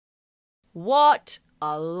What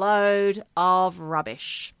a load of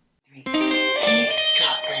rubbish.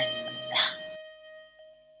 Eavesdropping.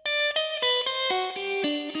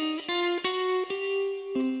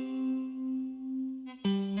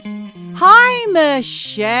 Hi,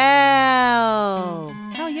 Michelle.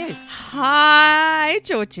 How are you? Hi,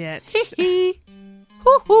 Georgette.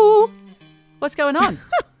 Hoo-hoo. What's going on?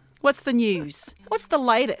 What's the news? What's the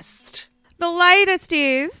latest? The latest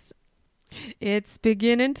is it's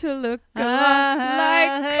beginning to look a lot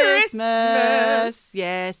like Christmas.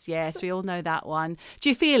 Yes, we all know that one. Do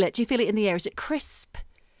you feel it? Do you feel it in the air? Is it crisp?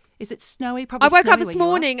 Is it snowy? Probably. I woke snowy up this where you are.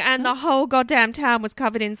 morning and the whole goddamn town was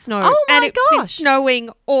covered in snow. Oh my and it's been gosh.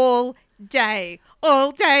 snowing all day.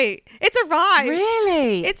 All day. It's arrived.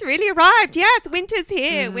 Really? It's really arrived. Yes, winter's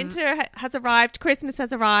here. Winter has arrived. Christmas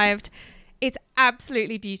has arrived. It's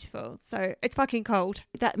absolutely beautiful. So it's fucking cold.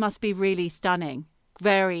 That must be really stunning.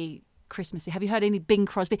 Very Christmassy. Have you heard any Bing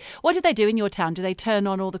Crosby? What did they do in your town? Do they turn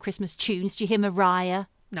on all the Christmas tunes? Do you hear Mariah?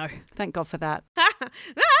 No. Thank God for that.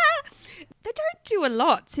 They don't do a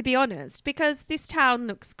lot, to be honest, because this town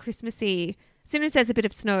looks Christmassy. As soon as there's a bit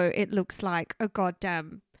of snow, it looks like a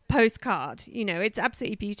goddamn postcard. You know, it's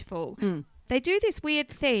absolutely beautiful. They do this weird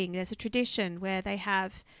thing. There's a tradition where they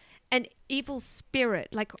have an evil spirit.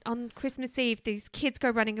 Like on Christmas Eve, these kids go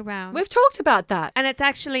running around. We've talked about that. And it's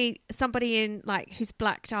actually somebody in like who's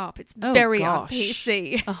blacked up. It's Oh, very gosh.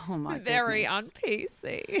 un-PC. Oh, my Very goodness.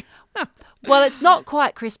 un-PC. Well, it's not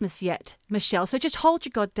quite Christmas yet, Michelle, so just hold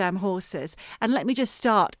your goddamn horses and let me just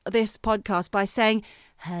start this podcast by saying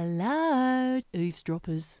hello,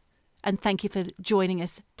 eavesdroppers, and thank you for joining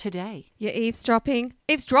us today. You're eavesdropping.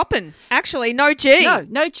 Eavesdropping. Actually, no G.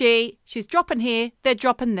 No G. She's dropping here, they're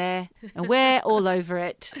dropping there, and we're all over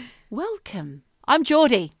it. Welcome. I'm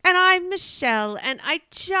Geordie. And I'm Michelle, and I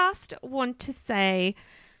just want to say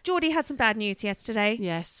Geordie had some bad news yesterday.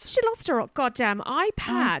 Yes. She lost her goddamn iPad.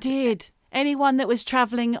 I did. Anyone that was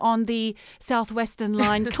travelling on the Southwestern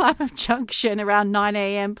Line, Clapham Junction around 9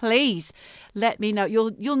 a.m, please let me know.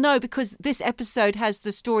 You'll know because this episode has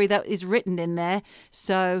the story that is written in there.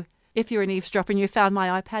 So if you're an eavesdropper and you found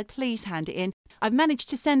my iPad, please hand it in. I've managed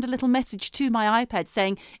to send a little message to my iPad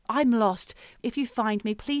saying, I'm lost. If you find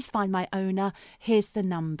me, please find my owner. Here's the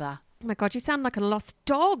number. Oh my God, you sound like a lost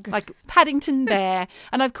dog. Like Paddington Bear.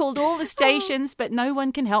 And I've called all the stations, but no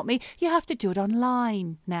one can help me. You have to do it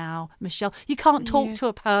online now, Michelle. You can't talk Yes. to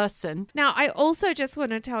a person. Now, I also just want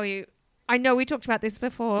to tell you, I know we talked about this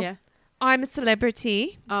before. Yeah. I'm a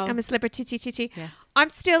celebrity. Oh. I'm a celebrity. Yes. I'm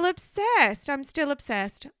still obsessed.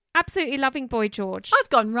 Absolutely loving Boy George. I've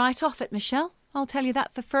gone right off it, Michelle. I'll tell you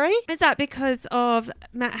that for free. Is that because of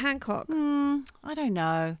Matt Hancock? I don't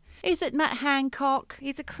know. Is it Matt Hancock?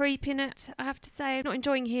 He's a creep in it, I have to say. I'm not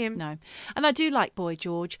enjoying him. No. And I do like Boy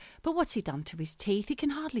George, but what's he done to his teeth? He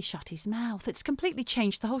can hardly shut his mouth. It's completely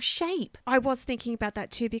changed the whole shape. I was thinking about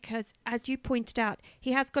that too because, as you pointed out,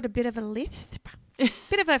 he has got a bit of a lisp.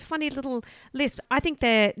 Bit of a funny little lisp. I think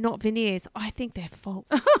they're not veneers. I think they're false.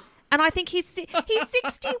 And I think he's 61. He's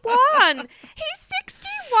 61. It's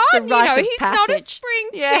a You rite know, of he's not a passage. spring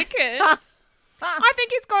Yeah. chicken. I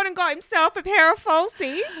think he's gone and got himself a pair of falsies.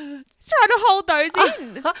 He's trying to hold those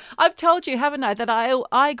in. I've told you, haven't I, that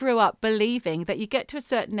I grew up believing that you get to a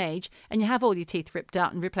certain age and you have all your teeth ripped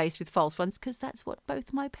out and replaced with false ones because that's what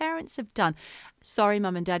both my parents have done. Sorry,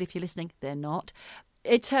 Mum and Dad, if you're listening. They're not.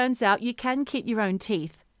 It turns out you can keep your own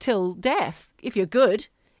teeth till death if you're good,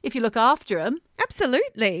 if you look after them.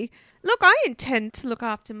 Absolutely. Look, I intend to look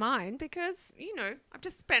after mine because, you know, I've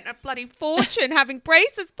just spent a bloody fortune having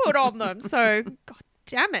braces put on them. So, God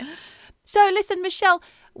damn it. So listen, Michelle,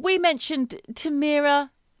 we mentioned Tamira,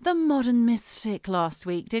 the modern mystic, last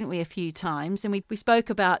week, didn't we, a few times? And we spoke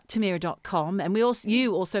about Tamira.com, and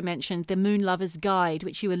you also mentioned the Moon Lover's Guide,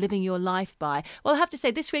 which you were living your life by. Well, I have to say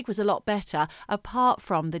this week was a lot better, apart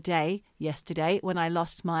from the day yesterday when I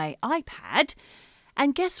lost my iPad.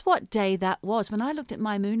 And guess what day that was? When I looked at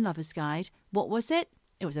my Moon Lover's Guide, what was it?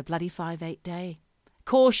 It was a bloody 5/8 day.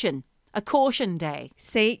 Caution. A caution day.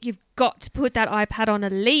 See, you've got to put that iPad on a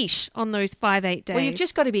leash on those 5/8 days. Well, you've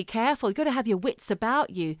just got to be careful. You've got to have your wits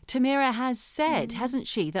about you. Tamira has said, hasn't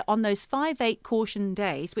she, that on those 5/8 caution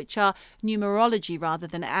days, which are numerology rather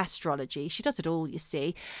than astrology, she does it all, you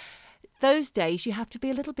see, those days you have to be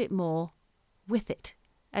a little bit more with it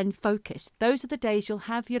and focused. Those are the days you'll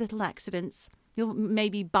have your little accidents. You'll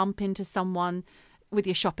maybe bump into someone with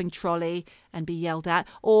your shopping trolley and be yelled at.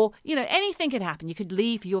 Or, you know, anything could happen. You could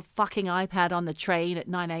leave your fucking iPad on the train at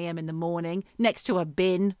 9 a.m. in the morning next to a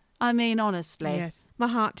bin I mean, honestly. Yes, my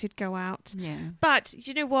heart did go out. Yeah. But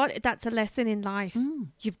you know what? That's a lesson in life.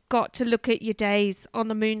 You've got to look at your days on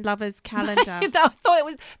the Moon Lovers calendar. I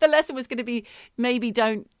thought the lesson was going to be maybe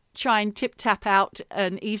don't try and tip-tap out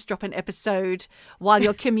an eavesdropping episode while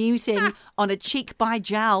you're commuting on a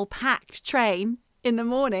cheek-by-jowl packed train in the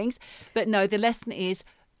mornings. But no, the lesson is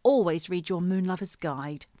always read your Moon Lovers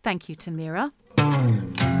Guide. Thank you, Tamira.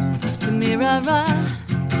 Tamira,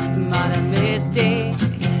 Modern Mystic.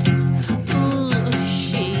 Ooh,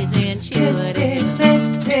 she's intuitive.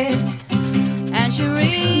 And she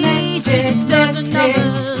reads just dozen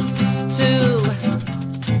numbers too.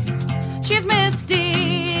 She's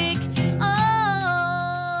mystic.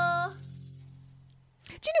 Oh.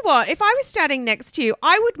 Do you know what? If I was standing next to you,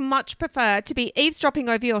 I would much prefer to be eavesdropping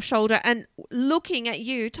over your shoulder and looking at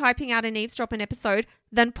you typing out an eavesdropping episode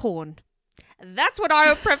than porn. That's what I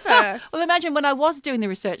would prefer. Well, imagine when I was doing the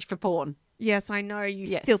research for porn. Yes, I know, you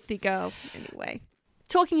Yes. filthy girl. Anyway.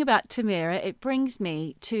 Talking about Tamira, it brings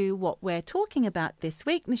me to what we're talking about this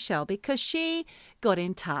week, Michelle, because she got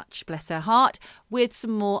in touch, bless her heart, with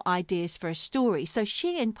some more ideas for a story. So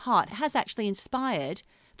she, in part, has actually inspired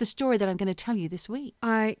the story that I'm going to tell you this week.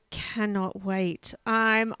 I cannot wait.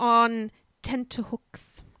 I'm on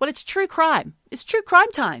tenterhooks. Well, it's true crime. It's true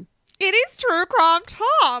crime time. It is true crime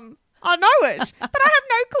time. I know it, but I have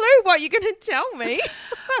no clue what you're going to tell me.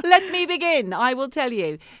 Let me begin. I will tell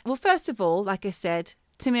you. Well, first of all, like I said,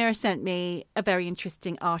 Tamira sent me a very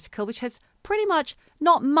interesting article, which has pretty much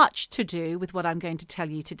not much to do with what I'm going to tell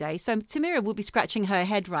you today. So Tamira will be scratching her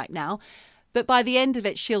head right now, but by the end of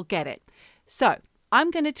it, she'll get it. So I'm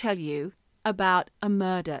going to tell you about a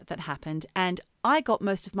murder that happened, and I got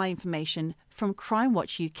most of my information from Crime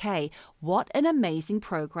Watch UK. What an amazing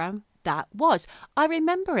program that was. I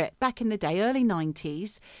remember it back in the day, early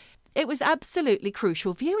 90s. It was absolutely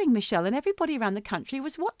crucial viewing, Michelle, and everybody around the country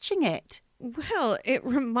was watching it. Well, it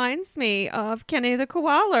reminds me of Kenny the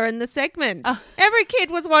Koala in the segment. Every kid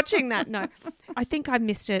was watching that. No, I think I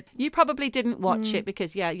missed it. You probably didn't watch it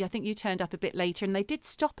because, I think you turned up a bit later and they did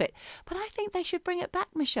stop it. But I think they should bring it back,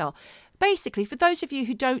 Michelle. Basically, for those of you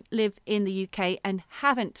who don't live in the UK and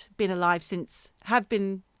haven't been alive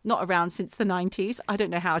not around since the 90s. I don't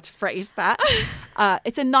know how to phrase that.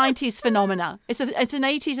 It's a 90s phenomena. It's an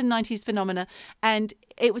 80s and 90s phenomena. And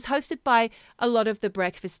it was hosted by a lot of the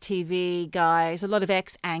breakfast TV guys, a lot of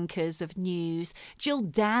ex-anchors of news. Jill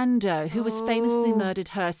Dando, who was famously murdered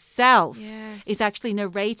herself, is actually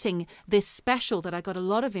narrating this special that I got a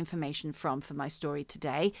lot of information from for my story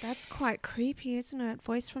today. That's quite creepy, isn't it?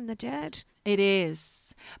 Voice from the dead. It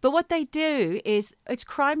is. But what they do is it's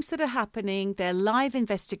crimes that are happening. They're live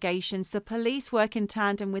investigations. The police work in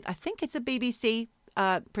tandem with, I think it's a BBC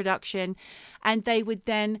production, and they would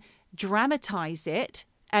then dramatise it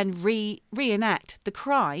and reenact the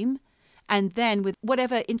crime. And then with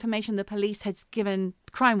whatever information the police has given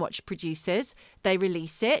Crime Watch producers, they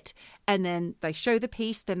release it and then they show the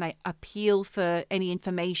piece, then they appeal for any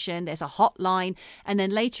information. There's a hotline. And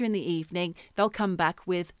then later in the evening, they'll come back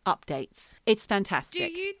with updates. It's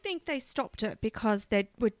fantastic. Do you think they stopped it because there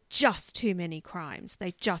were just too many crimes?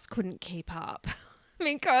 They just couldn't keep up?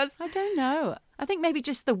 Because I don't know. I think maybe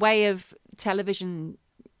just the way of television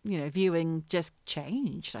viewing just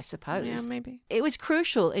changed, I suppose. Yeah, maybe. It was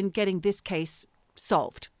crucial in getting this case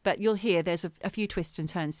solved, but you'll hear there's a few twists and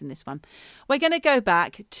turns in this one. We're going to go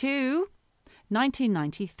back to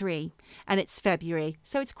 1993, and it's February,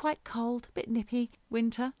 so it's quite cold, a bit nippy,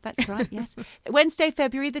 winter, that's right, yes. Wednesday,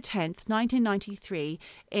 February the 10th, 1993,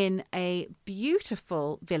 in a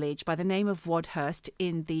beautiful village by the name of Wadhurst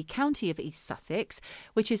in the county of East Sussex,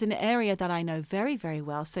 which is an area that I know very, very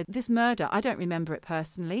well. So this murder, I don't remember it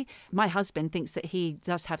personally. My husband thinks that he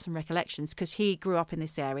does have some recollections because he grew up in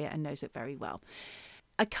this area and knows it very well.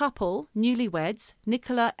 A couple, newlyweds,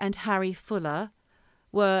 Nicola and Harry Fuller,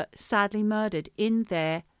 were sadly murdered in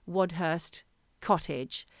their Wadhurst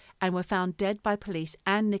cottage and were found dead by police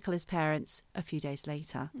and Nicola's parents a few days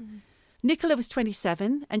later. Nicola was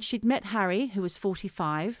 27 and she'd met Harry, who was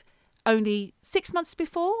 45, only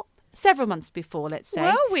several months before, let's say.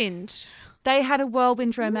 Whirlwind. They had a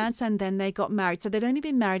whirlwind romance and then they got married. So they'd only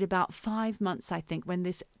been married about 5 months, I think, when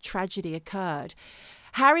this tragedy occurred.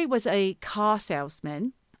 Harry was a car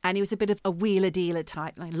salesman. And he was a bit of a wheeler-dealer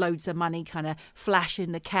type, like loads of money, kind of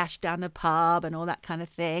flashing the cash down the pub and all that kind of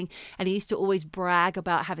thing. And he used to always brag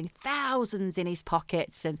about having thousands in his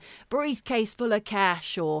pockets and briefcase full of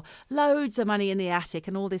cash or loads of money in the attic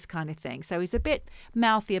and all this kind of thing. So he's a bit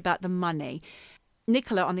mouthy about the money.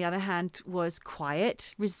 Nicola, on the other hand, was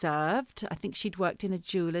quiet, reserved. I think she'd worked in a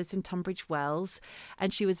jeweller's in Tunbridge Wells,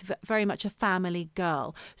 and she was very much a family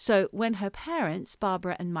girl. So when her parents,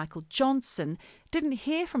 Barbara and Michael Johnson, didn't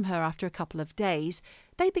hear from her after a couple of days,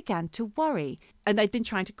 they began to worry. And they'd been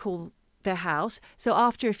trying to call their house. So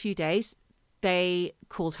after a few days, they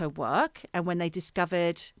called her work. And when they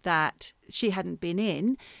discovered that she hadn't been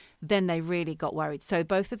in, then they really got worried. So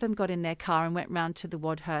both of them got in their car and went round to the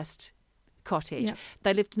Wadhurst cottage. Yep.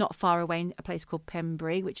 They lived not far away in a place called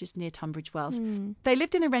Pembury, which is near Tunbridge Wells. They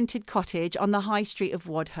lived in a rented cottage on the high street of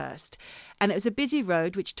Wadhurst, and it was a busy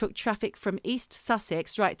road which took traffic from East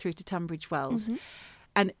Sussex right through to Tunbridge Wells.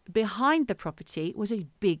 And behind the property was a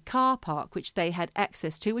big car park which they had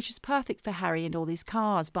access to, which was perfect for Harry and all these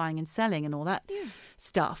cars buying and selling and all that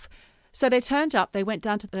stuff. So they turned up, they went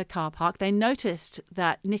down to the car park, they noticed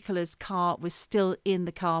that Nicola's car was still in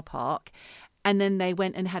the car park, and then they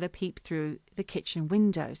went and had a peep through the kitchen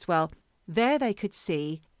windows. Well, there they could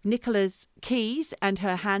see Nicola's keys and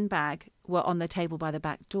her handbag were on the table by the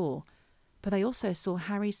back door. But they also saw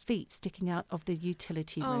Harry's feet sticking out of the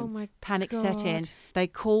utility room. Oh my Panic God. set in. They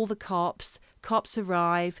call the cops. Cops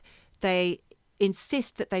arrive. They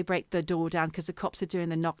insist that they break the door down because the cops are doing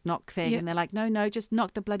the knock-knock thing. Yep. And they're like, no, just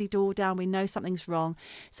knock the bloody door down. We know something's wrong.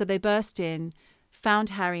 So they burst in, found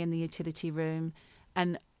Harry in the utility room,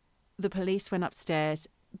 and the police went upstairs,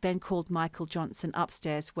 then called Michael Johnson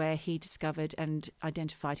upstairs, where he discovered and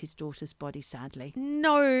identified his daughter's body, sadly.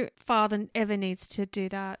 No father ever needs to do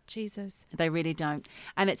that. Jesus. They really don't.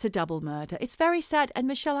 And it's a double murder. It's very sad. And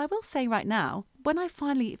Michelle, I will say right now, when I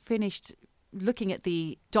finally finished looking at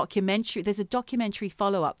the documentary, there's a documentary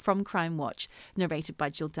follow-up from Crime Watch, narrated by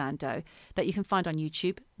Jill Dando, that you can find on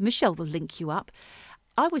YouTube. Michelle will link you up.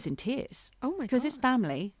 I was in tears. Oh my God. Because this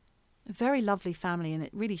family, a very lovely family, and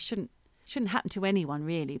it really shouldn't happen to anyone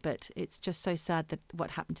really, but it's just so sad that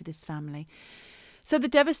what happened to this family. So the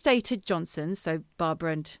devastated Johnsons, so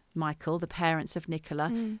Barbara and Michael, the parents of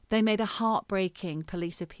Nicola, they made a heartbreaking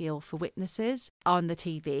police appeal for witnesses on the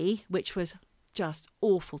TV, which was just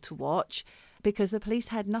awful to watch because the police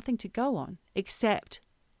had nothing to go on except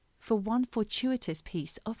for one fortuitous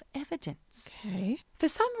piece of evidence. Okay. For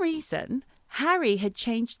some reason, Harry had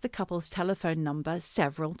changed the couple's telephone number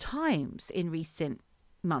several times in recent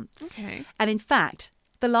months. Okay. And in fact,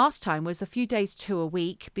 the last time was a few days to a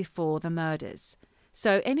week before the murders.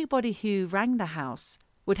 So anybody who rang the house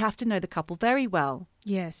would have to know the couple very well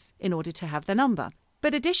Yes. in order to have the number.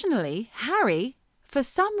 But additionally, Harry, for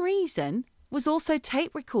some reason, was also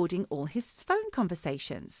tape recording all his phone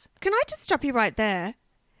conversations. Can I just stop you right there?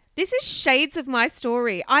 This is shades of my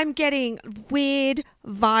story. I'm getting weird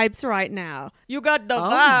vibes right now. You got the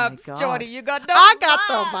vibes, Jordy. You got the I got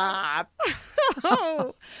the vibe.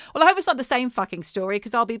 Well, I hope it's not the same fucking story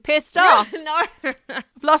because I'll be pissed off. No. I've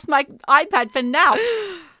lost my iPad for now.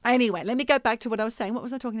 Anyway, let me go back to what I was saying. What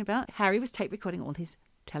was I talking about? Harry was tape recording all his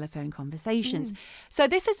telephone conversations. So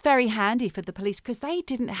this is very handy for the police because they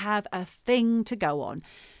didn't have a thing to go on.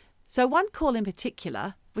 So one call in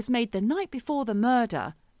particular was made the night before the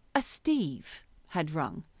murder. A Steve had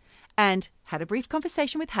rung and had a brief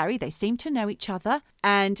conversation with Harry. They seemed to know each other.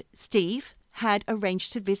 And Steve had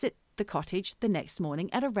arranged to visit the cottage the next morning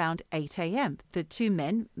at around 8 a.m. The two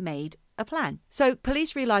men made a plan. So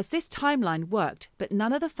police realised this timeline worked, but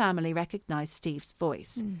none of the family recognised Steve's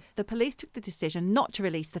voice. The police took the decision not to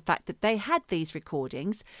release the fact that they had these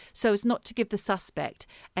recordings so as not to give the suspect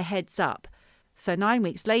a heads up. So 9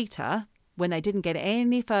 weeks later, when they didn't get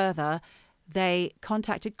any further, they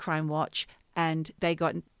contacted Crime Watch and they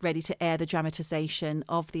got ready to air the dramatisation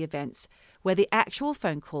of the events where the actual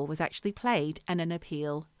phone call was actually played and an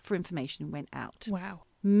appeal for information went out. Wow.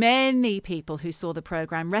 Many people who saw the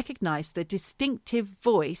programme recognised the distinctive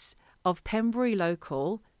voice of Pembury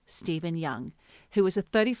local Stephen Young, who was a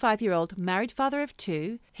 35-year-old married father of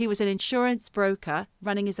two. He was an insurance broker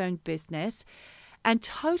running his own business and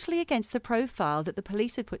totally against the profile that the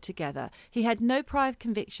police had put together. He had no prior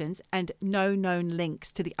convictions and no known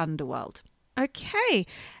links to the underworld. Okay.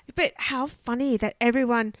 But how funny that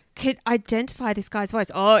everyone could identify this guy's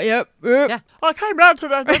voice. Oh, yep. Yeah. I came round to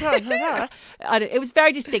that. It was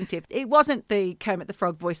very distinctive. It wasn't the Kermit the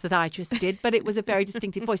Frog voice that I just did, but it was a very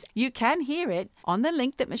distinctive voice. You can hear it on the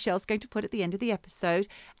link that Michelle's going to put at the end of the episode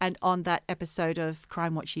and on that episode of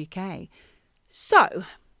Crime Watch UK. So,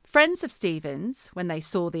 friends of Stephen's, when they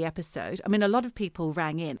saw the episode, I mean, a lot of people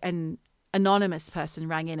rang in. An anonymous person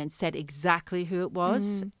rang in and said exactly who it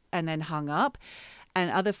was and then hung up.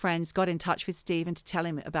 And other friends got in touch with Stephen to tell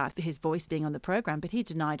him about his voice being on the programme, but he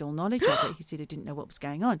denied all knowledge of it. He said he didn't know what was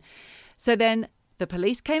going on. So then The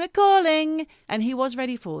police came a-calling, and he was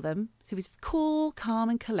ready for them. So he was cool,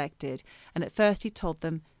 calm and collected. And at first he told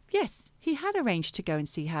them, yes, he had arranged to go and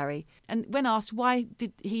see Harry. And when asked why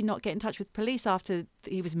did he not get in touch with police after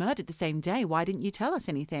he was murdered the same day, why didn't you tell us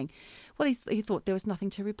anything? Well, he thought there was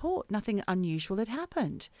nothing to report, nothing unusual had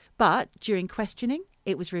happened. But during questioning,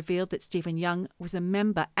 it was revealed that Stephen Young was a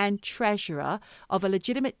member and treasurer of a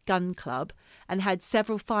legitimate gun club and had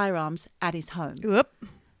several firearms at his home. Whoop.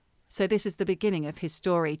 So this is the beginning of his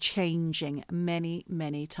story changing many,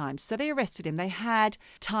 many times. So they arrested him. They had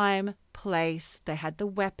time, place, they had the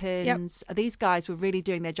weapons. Yep. These guys were really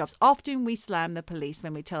doing their jobs. Often we slam the police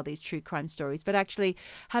when we tell these true crime stories, but actually,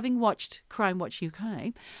 having watched Crime Watch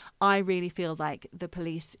UK, I really feel like the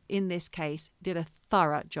police in this case did a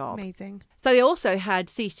thorough job. Amazing. So they also had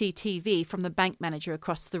CCTV from the bank manager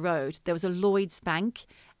across the road. There was a Lloyd's Bank.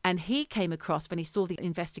 And he came across, when he saw the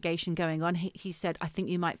investigation going on, he said, I think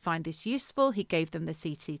you might find this useful. He gave them the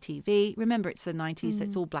CCTV. Remember, it's the 90s, so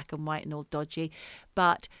it's all black and white and all dodgy.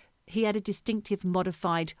 But he had a distinctive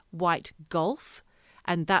modified white Golf,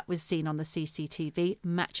 and that was seen on the CCTV,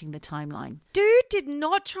 matching the timeline. Dude did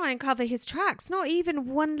not try and cover his tracks, not even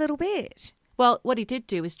one little bit. Well, what he did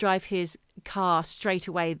do was drive his car straight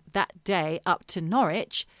away that day up to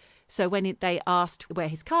Norwich. So when they asked where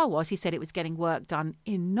his car was, he said it was getting work done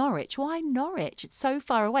in Norwich. Why Norwich? It's so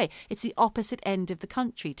far away. It's the opposite end of the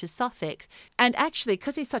country to Sussex. And actually,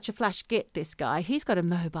 because he's such a flash git, this guy, he's got a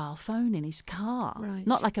mobile phone in his car. Right.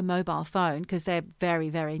 Not like a mobile phone, because they're very,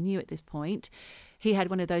 very new at this point. He had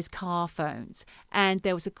one of those car phones. And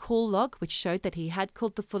there was a call log which showed that he had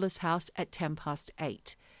called the Fuller's house at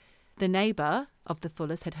 8:10. The neighbour of the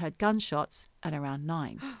Fullers had heard gunshots at around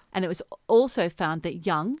 9. And it was also found that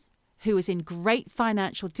Young, who was in great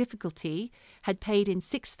financial difficulty, had paid in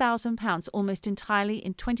 £6,000 almost entirely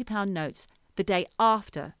in £20 notes the day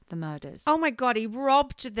after the murders. Oh my God, he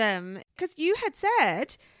robbed them. Because you had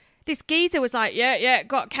said this geezer was like, yeah,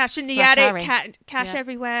 got cash in the attic, cash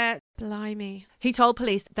everywhere. Blimey. He told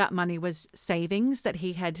police that money was savings that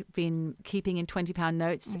he had been keeping in £20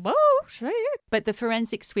 notes. Whoa, shit. But the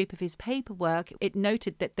forensic sweep of his paperwork, it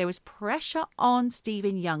noted that there was pressure on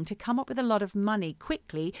Stephen Young to come up with a lot of money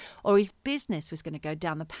quickly or his business was going to go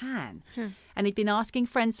down the pan. And he'd been asking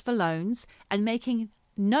friends for loans and making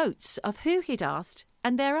notes of who he'd asked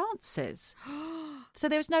and their answers. So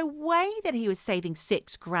there was no way that he was saving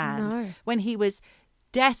 £6,000 when he was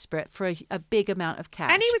desperate for a big amount of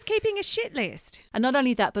cash. And he was keeping a shit list. And not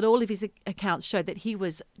only that, but all of his accounts showed that he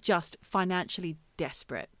was just financially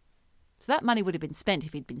desperate. So that money would have been spent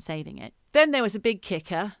if he'd been saving it. Then there was a big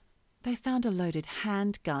kicker. They found a loaded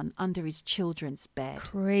handgun under his children's bed.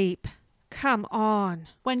 Creep. Come on.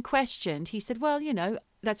 When questioned, he said, well,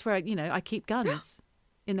 that's where, I keep guns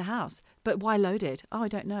in the house. But why loaded? Oh, I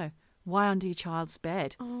don't know. Why under your child's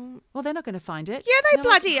bed? Well, they're not going to find it. Yeah, they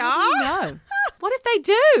bloody are. No. What if they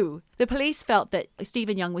do? The police felt that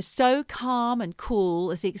Stephen Young was so calm and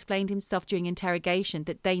cool as he explained himself during interrogation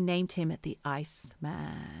that they named him the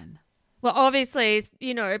Iceman. Well, obviously,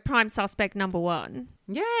 prime suspect number one.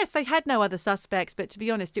 Yes, they had no other suspects, but to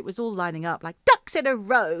be honest, it was all lining up like ducks in a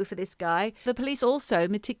row for this guy. The police also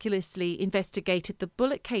meticulously investigated the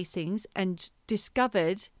bullet casings and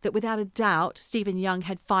discovered that without a doubt, Stephen Young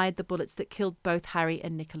had fired the bullets that killed both Harry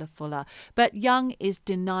and Nicola Fuller. But Young is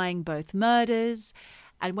denying both murders.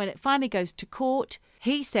 And when it finally goes to court,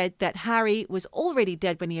 he said that Harry was already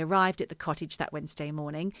dead when he arrived at the cottage that Wednesday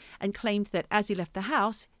morning and claimed that as he left the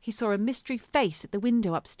house, he saw a mystery face at the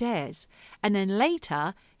window upstairs. And then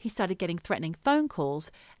later, he started getting threatening phone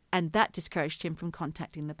calls, and that discouraged him from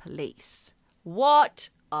contacting the police. What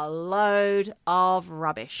a load of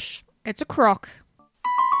rubbish. It's a crock.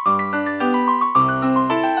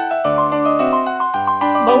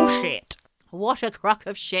 Bullshit. What a crock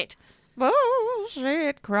of shit.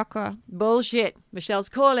 Bullshit, crocker. Bullshit. Michelle's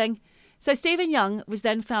calling. So Stephen Young was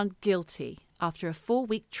then found guilty after a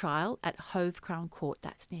 4-week trial at Hove Crown Court.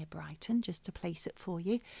 That's near Brighton, just to place it for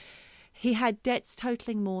you. He had debts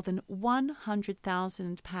totalling more than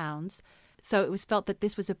 £100,000. So it was felt that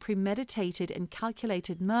this was a premeditated and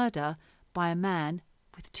calculated murder by a man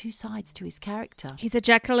with two sides to his character. He's a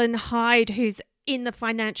Jekyll and Hyde who's in the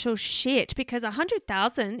financial shit, because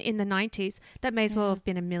 100,000 in the 90s, that may as well have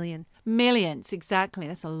been $1 million. Millions, exactly.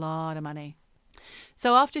 That's a lot of money.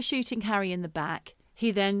 So after shooting Harry in the back, he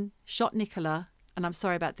then shot Nicola. And I'm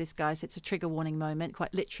sorry about this, guys. It's a trigger warning moment,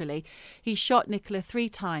 quite literally. He shot Nicola 3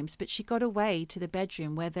 times, but she got away to the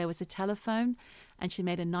bedroom where there was a telephone and she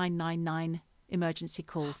made a 999 emergency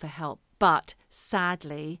call for help. But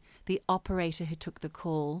sadly, the operator who took the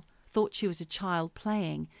call thought she was a child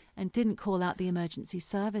playing and didn't call out the emergency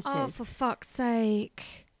services. Oh, for fuck's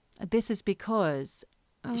sake. This is because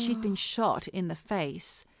she'd been shot in the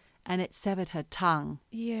face and it severed her tongue.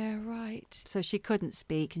 Yeah, right. So she couldn't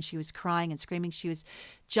speak and she was crying and screaming. She was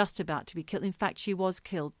just about to be killed. In fact, she was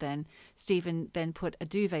killed then. Stephen then put a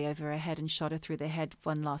duvet over her head and shot her through the head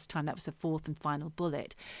one last time. That was the fourth and final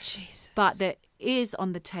bullet. Jesus. But there is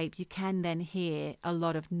on the tape, you can then hear a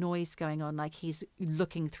lot of noise going on, like he's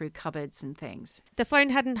looking through cupboards and things. The phone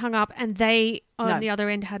hadn't hung up and they on No. the other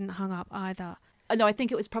end hadn't hung up either. No, I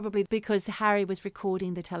think it was probably because Harry was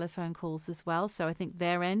recording the telephone calls as well. So I think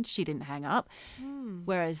their end, she didn't hang up.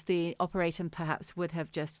 Whereas the operator perhaps would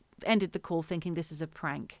have just ended the call thinking this is a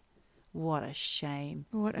prank. What a shame.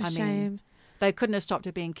 What a I shame. mean, they couldn't have stopped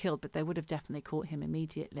her being killed, but they would have definitely caught him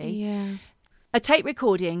immediately. Yeah. A tape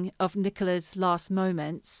recording of Nicola's last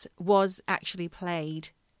moments was actually played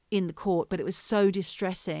in the court, but it was so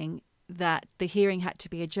distressing that the hearing had to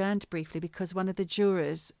be adjourned briefly because one of the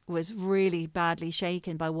jurors was really badly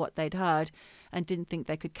shaken by what they'd heard and didn't think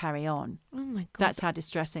they could carry on. Oh my God. That's how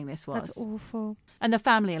distressing this was. That's awful. And the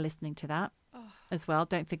family are listening to that as well,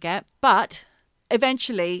 don't forget. But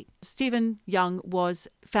eventually, Stephen Young was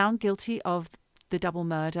found guilty of the double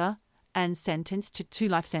murder and sentenced to 2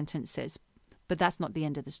 life sentences. But that's not the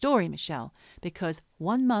end of the story, Michelle, because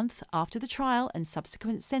 1 month after the trial and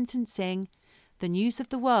subsequent sentencing, the News of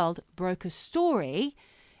the World broke a story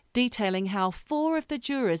detailing how 4 of the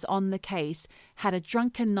jurors on the case had a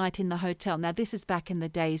drunken night in the hotel. Now, this is back in the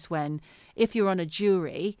days when if you're on a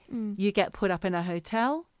jury, you get put up in a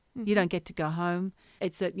hotel. You don't get to go home.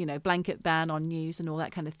 It's a, blanket ban on news and all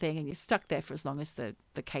that kind of thing. And you're stuck there for as long as the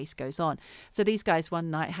case goes on. So these guys one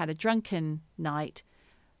night had a drunken night,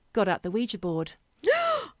 got out the Ouija board.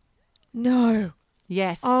 No.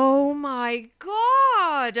 Yes. Oh my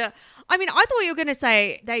God. I mean, I thought you were going to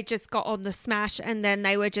say they just got on the smash and then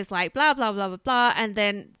they were just like blah, blah, blah, blah, blah. And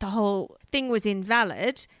then the whole thing was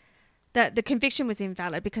invalid. That the conviction was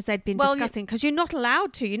invalid because they'd been discussing. Because you're not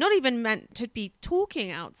allowed to. You're not even meant to be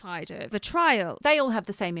talking outside of a trial. They all have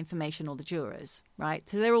the same information, all the jurors, right?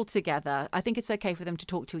 So they're all together. I think it's okay for them to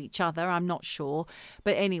talk to each other. I'm not sure.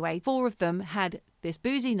 But anyway, 4 of them had this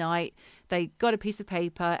boozy night. They got a piece of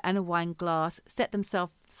paper and a wine glass, set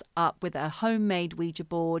themselves up with a homemade Ouija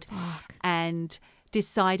board and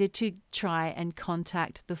decided to try and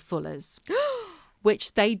contact the Fullers,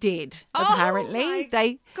 which they did, apparently.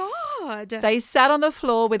 They sat on the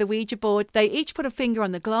floor with a Ouija board. They each put a finger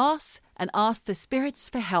on the glass and asked the spirits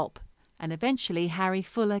for help. And eventually Harry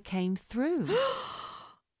Fuller came through.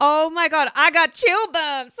 Oh my God, I got chill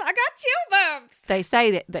bumps. They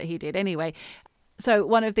say that he did anyway. So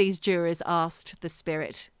one of these jurors asked the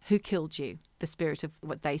spirit, who killed you? The spirit of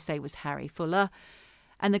what they say was Harry Fuller.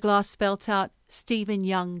 And the glass spelt out, Stephen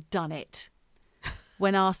Young done it.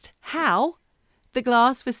 When asked how, the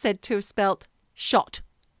glass was said to have spelt shot.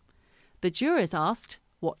 The jurors asked,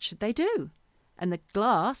 what should they do? And the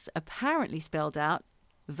glass apparently spelled out,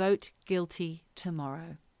 vote guilty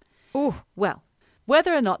tomorrow. Oh, well,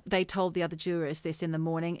 whether or not they told the other jurors this in the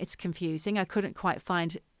morning, it's confusing. I couldn't quite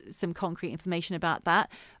find some concrete information about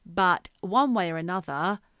that. But one way or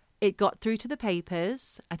another, it got through to the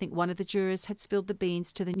papers. I think one of the jurors had spilled the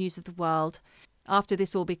beans to the News of the World. After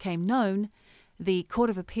this all became known, the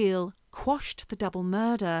Court of Appeal quashed the double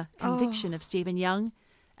murder conviction of Stephen Young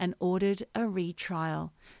and ordered a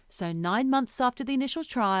retrial. So 9 months after the initial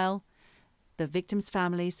trial, the victims'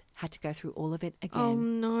 families had to go through all of it again. Oh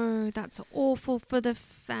no, that's awful for the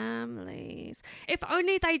families. If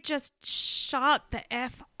only they just shut the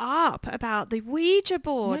F up about the Ouija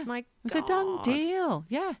board. Yeah, My God. it was a done deal.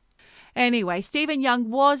 Yeah. Anyway, Stephen Young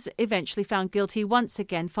was eventually found guilty once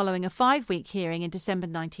again following a 5-week hearing in December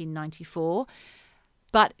 1994,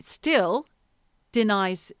 but still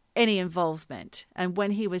denies any involvement. And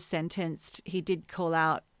when he was sentenced, he did call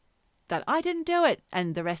out that I didn't do it.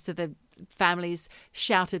 And the rest of the families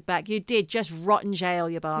shouted back, you did, just rot in jail,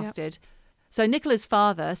 you bastard. Yep. So Nicola's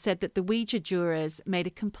father said that the Ouija jurors made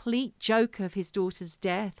a complete joke of his daughter's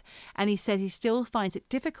death. And he said he still finds it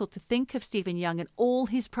difficult to think of Stephen Young and all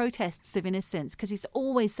his protests of innocence because he's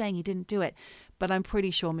always saying he didn't do it. But I'm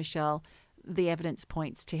pretty sure, Michelle, the evidence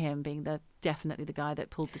points to him being definitely the guy that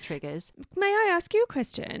pulled the triggers. May I ask you a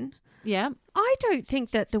question? Yeah. I don't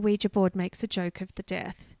think that the Ouija board makes a joke of the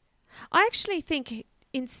death. I actually think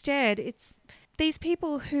instead it's these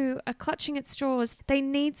people who are clutching at straws, they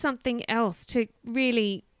need something else to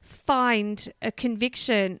really find a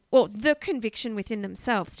conviction or the conviction within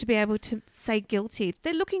themselves to be able to say guilty.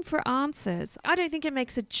 They're looking for answers. I don't think it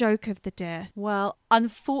makes a joke of the death. Well,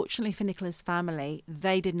 unfortunately for Nicola's family,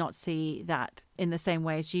 they did not see that in the same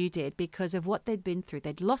way as you did because of what they'd been through.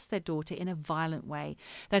 They'd lost their daughter in a violent way.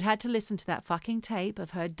 They'd had to listen to that fucking tape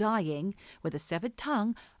of her dying with a severed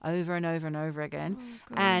tongue over and over and over again.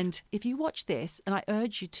 Oh, and if you watch this, and I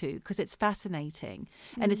urge you to because it's fascinating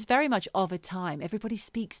and it's very much of a time. Everybody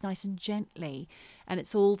speaks nice and gently and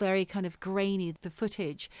it's all very kind of grainy, the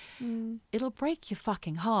footage. It'll break your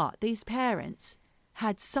fucking heart. These parents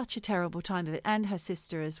had such a terrible time of it, and her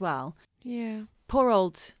sister as well. Yeah. Poor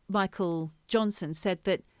old Michael Johnson said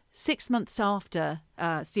that 6 months after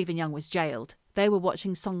Stephen Young was jailed, they were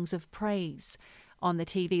watching Songs of Praise on the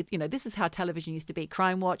TV. You know, this is how television used to be.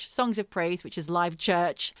 Crime Watch, Songs of Praise, which is live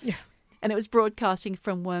church. Yeah. And it was broadcasting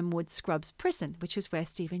from Wormwood Scrubs Prison, which was where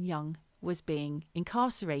Stephen Young was being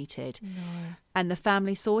incarcerated. No. And the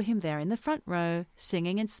family saw him there in the front row,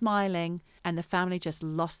 singing and smiling, and the family just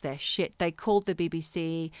lost their shit. They called the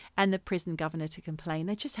BBC and the prison governor to complain.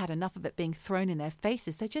 They just had enough of it being thrown in their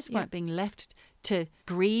faces. They just weren't being left to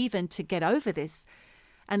grieve and to get over this.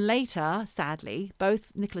 And later, sadly,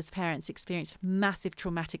 both Nicola's parents experienced massive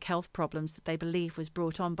traumatic health problems that they believe was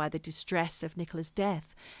brought on by the distress of Nicola's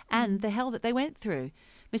death and the hell that they went through.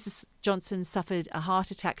 Mrs. Johnson suffered a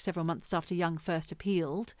heart attack several months after Young first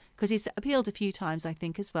appealed, because he's appealed a few times, I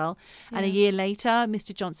think, as well. Yeah. And a year later,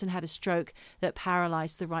 Mr. Johnson had a stroke that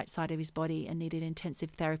paralysed the right side of his body and needed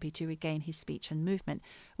intensive therapy to regain his speech and movement,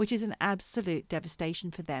 which is an absolute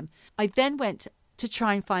devastation for them. I then went to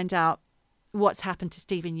try and find out what's happened to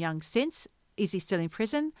Stephen Young since. Is he still in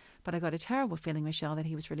prison? But I got a terrible feeling, Michelle, that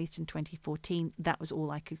he was released in 2014. That was all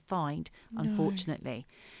I could find, unfortunately.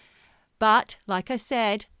 But like I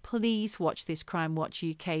said, please watch this Crime Watch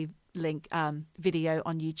UK link video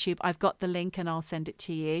on YouTube. I've got the link and I'll send it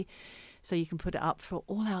to you so you can put it up for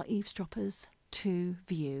all our eavesdroppers to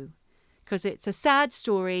view. Because it's a sad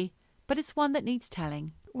story, but it's one that needs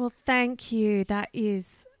telling. Well, thank you. That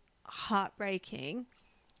is heartbreaking.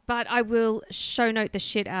 But I will show note the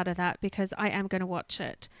shit out of that because I am going to watch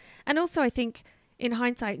it. And also I think in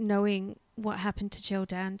hindsight, knowing what happened to Jill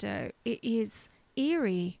Dando, it is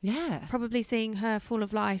eerie. Yeah. Probably seeing her full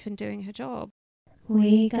of life and doing her job.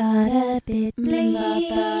 We got a bit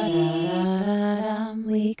bleak.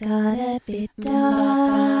 We got a bit dumb.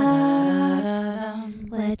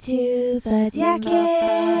 We're two birds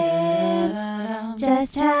yakking,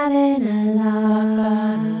 just having a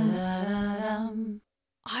laugh.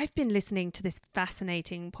 I've been listening to this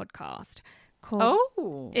fascinating podcast called...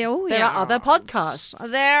 Oh, there are other podcasts.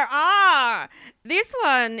 There are. This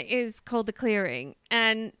one is called The Clearing.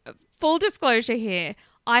 And full disclosure here,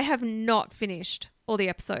 I have not finished all the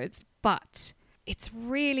episodes, but it's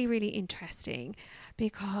really, really interesting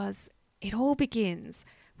because it all begins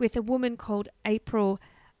with a woman called April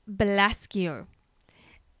Belascio.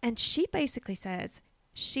 And she basically says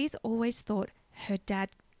she's always thought her dad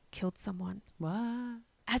killed someone. What?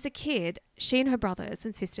 As a kid, she and her brothers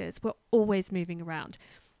and sisters were always moving around.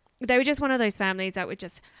 They were just one of those families that would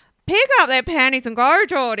just pick up their panties and go,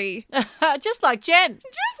 Geordie. Just like Jen.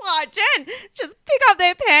 Just like Jen. Just pick up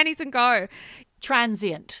their panties and go.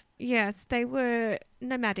 Transient. Yes, they were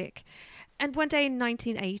nomadic. And one day in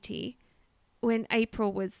 1980, when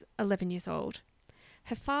April was 11 years old,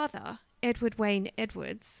 her father, Edward Wayne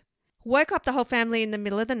Edwards, woke up the whole family in the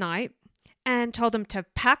middle of the night and told them to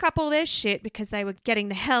pack up all their shit because they were getting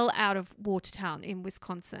the hell out of Watertown in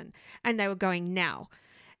Wisconsin and they were going now.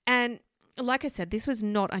 And like I said, this was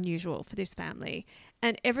not unusual for this family.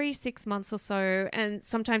 And every 6 months or so, and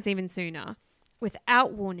sometimes even sooner,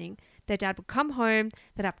 without warning, their dad would come home,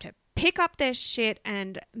 they'd have to pick up their shit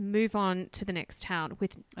and move on to the next town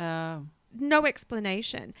with no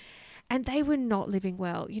explanation. And they were not living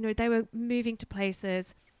well. You know, they were moving to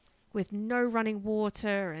places with no running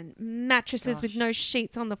water and mattresses with no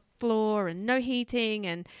sheets on the floor and no heating.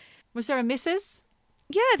 And was there a Mrs.?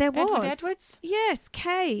 Yeah, there was. Edward Edwards? Yes,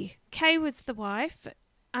 Kay. Kay was the wife.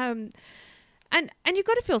 And you've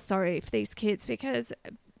got to feel sorry for these kids because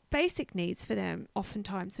basic needs for them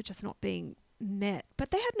oftentimes were just not being met.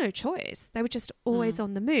 But they had no choice. They were just always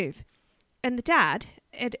on the move. And the dad,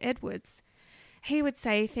 Ed Edwards, he would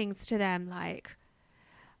say things to them like,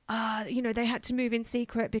 you know, they had to move in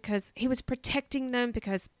secret because he was protecting them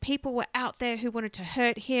because people were out there who wanted to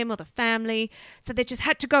hurt him or the family. So they just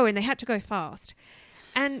had to go and they had to go fast.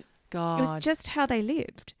 And God. It was just how they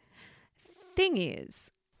lived. Thing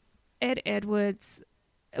is, Ed Edwards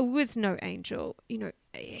was no angel. You know,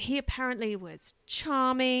 he apparently was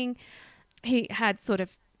charming. He had sort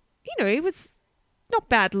of, you know, he was not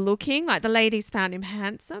bad looking. Like the ladies found him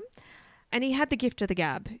handsome. And he had the gift of the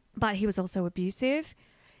gab, but he was also abusive.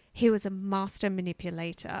 He was a master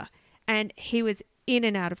manipulator and he was in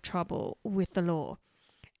and out of trouble with the law.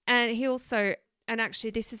 And he also and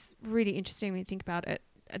actually this is really interesting when you think about it,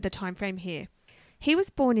 the time frame here. He was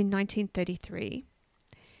born in 1933.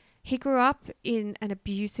 He grew up in an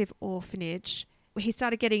abusive orphanage. He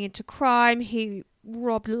started getting into crime. He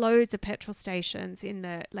robbed loads of petrol stations in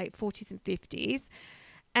the late 40s and 50s.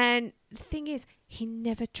 And the thing is, he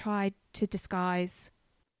never tried to disguise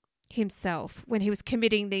himself when he was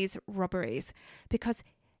committing these robberies, because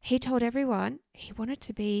he told everyone he wanted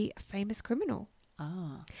to be a famous criminal.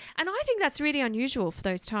 Ah. And I think that's really unusual for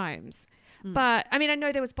those times. But, I mean, I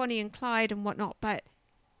know there was Bonnie and Clyde and whatnot, but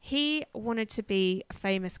he wanted to be a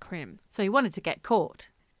famous crim. So he wanted to get caught.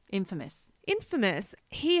 Infamous.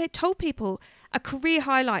 He had told people a career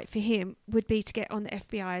highlight for him would be to get on the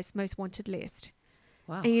FBI's most wanted list.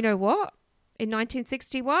 Wow. And you know what? In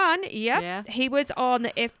 1961, Yeah. he was on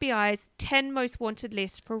the FBI's 10 most wanted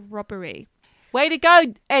list for robbery. Way to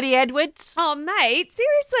go, Eddie Edwards. Oh, mate,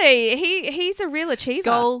 seriously, he's a real achiever.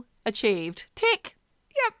 Goal achieved. Tick.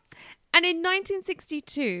 Yep. And in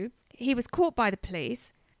 1962, he was caught by the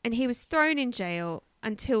police and he was thrown in jail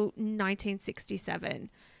until 1967,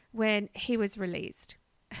 when he was released.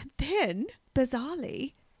 And then,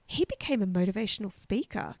 bizarrely, he became a motivational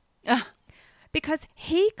speaker because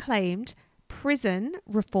he claimed prison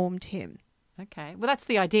reformed him. Okay. Well, that's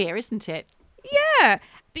the idea, isn't it? Yeah.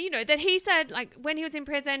 But, you know, that he said, like, when he was in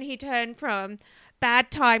prison, he turned from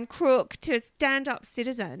bad time crook to stand-up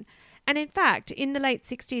citizen. And in fact, in the late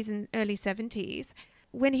 60s and early 70s,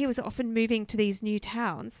 when he was often moving to these new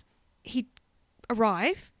towns, he'd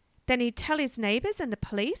arrive, then he'd tell his neighbours and the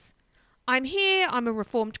police, I'm here, I'm a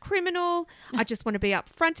reformed criminal, I just want to be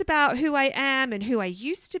upfront about who I am and who I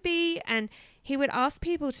used to be. And he would ask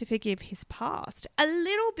people to forgive his past. A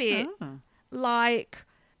little bit like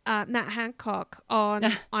Matt Hancock on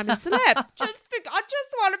I'm a Celeb. I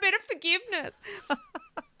just want a bit of forgiveness.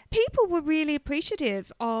 People were really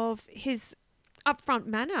appreciative of his upfront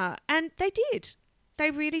manner, and they did.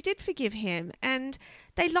 They really did forgive him, and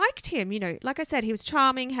they liked him. You know, like I said, he was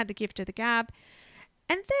charming, had the gift of the gab.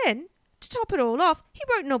 And then, to top it all off, he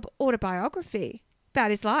wrote an autobiography about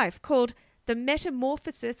his life called The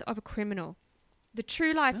Metamorphosis of a Criminal, the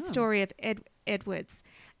true life story of Edwards.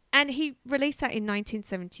 And he released that in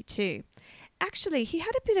 1972. Actually, he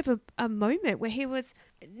had a bit of a moment where he was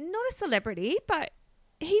not a celebrity, but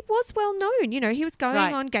he was well known. You know, he was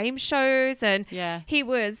going on game shows and he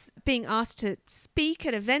was being asked to speak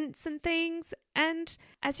at events and things. And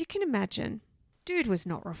as you can imagine, dude was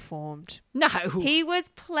not reformed. No. He was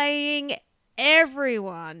playing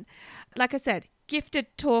everyone. Like I said, gifted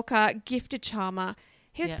talker, gifted charmer.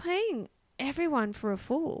 He was playing everyone for a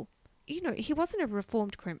fool. You know, he wasn't a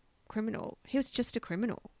reformed criminal. He was just a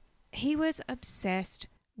criminal. He was obsessed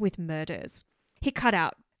with murders. He cut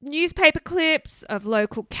out newspaper clips of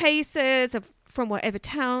local cases from whatever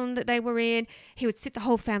town that they were in. He would sit the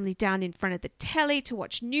whole family down in front of the telly to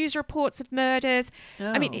watch news reports of murders.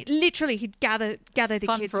 I mean, literally, he'd gather the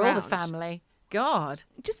Fun kids for around. all the family. God.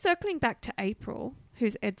 Just circling back to April,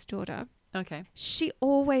 who's Ed's daughter. Okay. She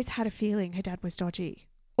always had a feeling her dad was dodgy.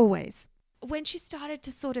 Always. When she started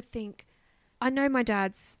to sort of think, I know my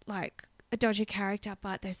dad's like a dodgy character,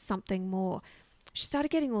 but there's something more. She started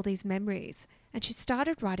getting all these memories and she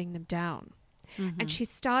started writing them down. And she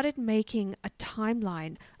started making a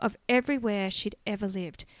timeline of everywhere she'd ever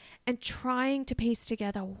lived and trying to piece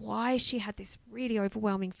together why she had this really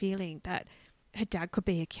overwhelming feeling that her dad could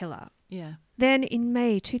be a killer. Yeah. Then in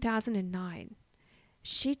May 2009,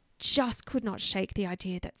 she just could not shake the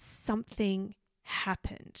idea that something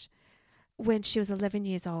happened when she was 11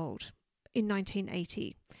 years old in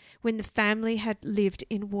 1980, when the family had lived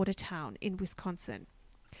in Watertown in Wisconsin.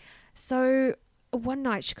 So one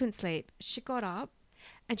night she couldn't sleep. She got up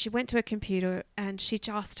and she went to her computer and she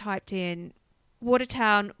just typed in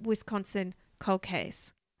Watertown, Wisconsin cold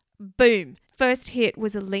case. Boom. First hit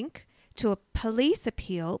was a link to a police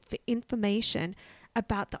appeal for information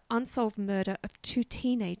about the unsolved murder of 2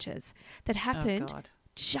 teenagers that happened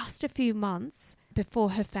just a few months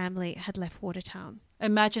before her family had left Watertown.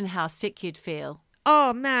 Imagine how sick you'd feel.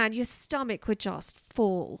 Oh man, your stomach would just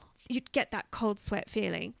fall. You'd get that cold sweat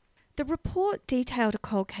feeling. The report detailed a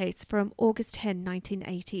cold case from August 10,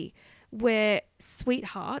 1980, where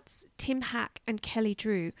sweethearts Tim Hack and Kelly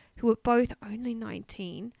Drew, who were both only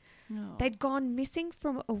 19, they'd gone missing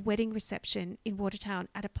from a wedding reception in Watertown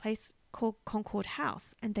at a place called Concord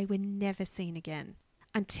House, and they were never seen again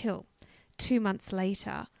until 2 months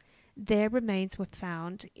later, their remains were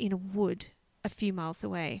found in a wood a few miles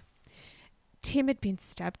away. Tim had been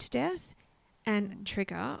stabbed to death, and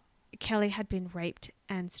Trigger, Kelly, had been raped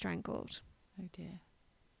and strangled. Oh dear.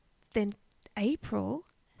 Then April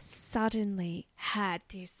suddenly had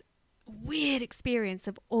this weird experience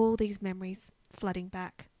of all these memories flooding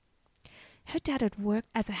back. Her dad had worked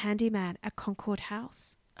as a handyman at Concord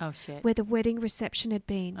House, Oh, shit. where the wedding reception had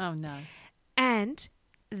been. Oh, no. And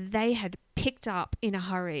they had picked up in a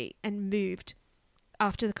hurry and moved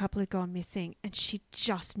after the couple had gone missing. And she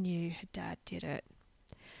just knew her dad did it.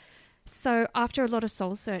 So after a lot of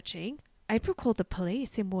soul searching, April called the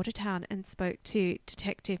police in Watertown and spoke to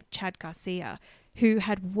Detective Chad Garcia, who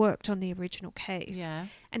had worked on the original case. Yeah.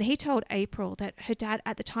 And he told April that her dad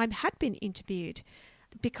at the time had been interviewed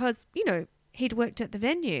because, you know, he'd worked at the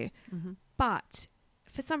venue. Mm-hmm. But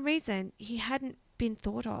for some reason, he hadn't been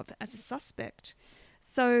thought of as a suspect.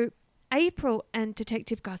 So April and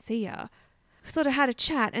Detective Garcia sort of had a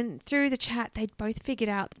chat, and through the chat, they'd both figured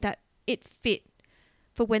out that it fit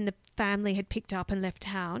for when the family had picked up and left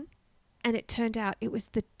town. And it turned out it was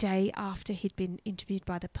the day after he'd been interviewed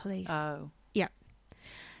by the police. Oh. Yeah.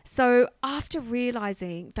 So after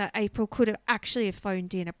realising that April could have actually have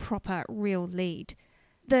phoned in a proper, real lead,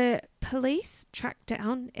 the police tracked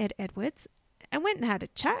down Ed Edwards and went and had a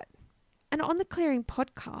chat. And on the Clearing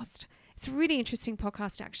podcast, it's a really interesting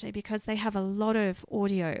podcast actually because they have a lot of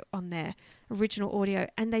audio on there, original audio,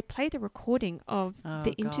 and they play the recording of Oh,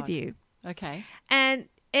 the God. interview. Okay. And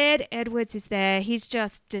Ed Edwards is there. He's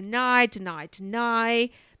just deny.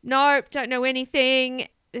 Nope, don't know anything.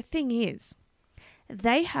 The thing is,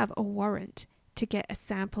 they have a warrant to get a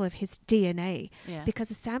sample of his DNA Yeah. because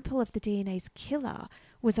a sample of the DNA's killer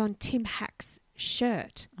was on Tim Hack's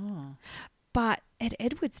shirt. Oh. But Ed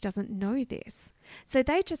Edwards doesn't know this. So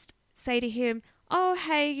they just say to him, oh,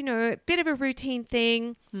 hey, you know, a bit of a routine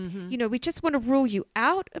thing. Mm-hmm. You know, we just want to rule you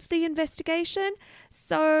out of the investigation.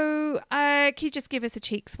 So can you just give us a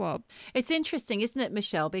cheek swab? It's interesting, isn't it,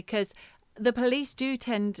 Michelle? Because the police do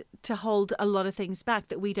tend to hold a lot of things back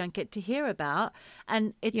that we don't get to hear about.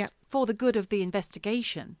 And it's Yep. for the good of the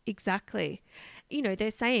investigation. Exactly. You know,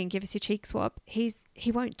 they're saying, give us your cheek swab. He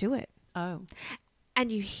won't do it. Oh.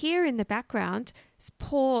 And you hear in the background, this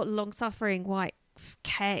poor, long-suffering white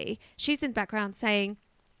Kay, she's in the background saying,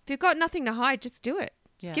 if you've got nothing to hide, just do it.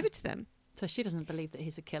 Just Yeah. give it to them. So she doesn't believe that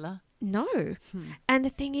he's a killer. No. And the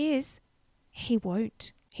thing is, he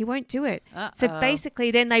won't. He won't do it. Uh-oh. So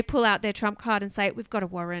basically then they pull out their trump card and say, we've got a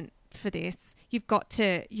warrant for this. You've got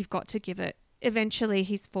to give it. Eventually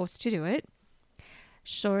he's forced to do it.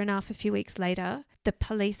 Sure enough, a few weeks later, the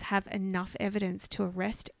police have enough evidence to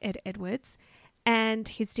arrest Ed Edwards, and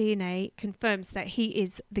his DNA confirms that he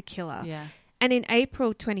is the killer. Yeah. And in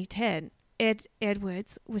April 2010, Ed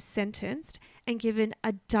Edwards was sentenced and given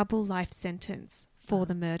a double life sentence for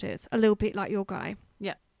the murders, a little bit like your guy.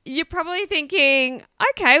 Yeah. You're probably thinking,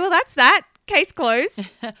 okay, well, that's that. Case closed.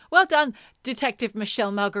 Well done, Detective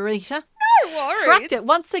Michelle Margarita. No worries. Cracked it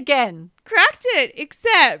once again. Cracked it,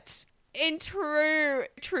 except in true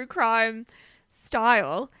crime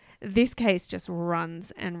style, this case just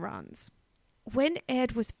runs and runs. When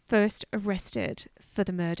Ed was first arrested for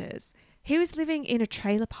the murders, he was living in a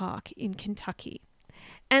trailer park in Kentucky.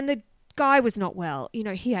 And the guy was not well. You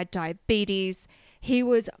know, he had diabetes. He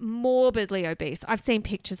was morbidly obese. I've seen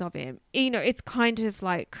pictures of him. You know, it's kind of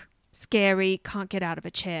like scary, can't get out of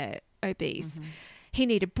a chair, obese. Mm-hmm. He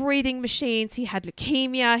needed breathing machines. He had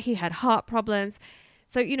leukemia. He had heart problems.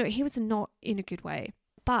 So, you know, he was not in a good way.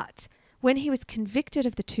 But when he was convicted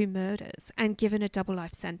of the 2 murders and given a double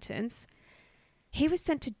life sentence, he was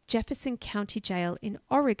sent to Jefferson County Jail in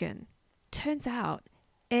Oregon. Turns out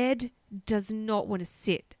Ed does not want to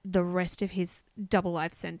sit the rest of his double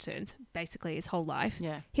life sentence, basically his whole life.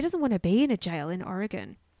 Yeah. He doesn't want to be in a jail in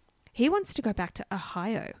Oregon. He wants to go back to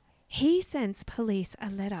Ohio. He sends police a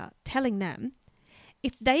letter telling them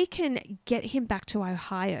if they can get him back to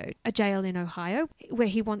Ohio, a jail in Ohio, where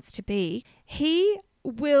he wants to be, he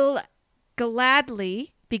will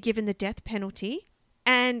gladly be given the death penalty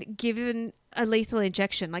and given a lethal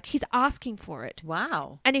injection. Like, he's asking for it.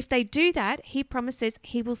 Wow. And if they do that, he promises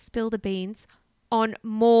he will spill the beans on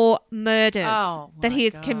more murders that my he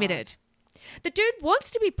has God. committed. The dude wants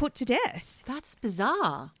to be put to death. That's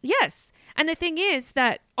bizarre. Yes. And the thing is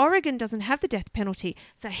that Oregon doesn't have the death penalty.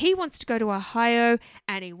 So he wants to go to Ohio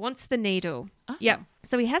and he wants the needle. Oh. Yep.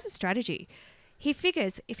 So he has a strategy. He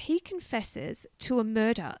figures if he confesses to a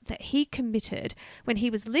murder that he committed when he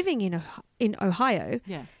was living in Ohio,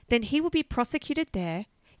 Yeah. then he will be prosecuted there,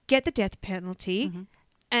 get the death penalty, Mm-hmm.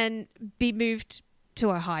 and be moved to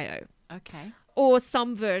Ohio Okay. or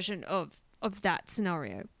some version of that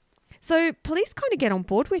scenario. So police kind of get on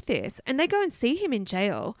board with this and they go and see him in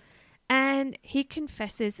jail, and he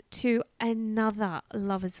confesses to another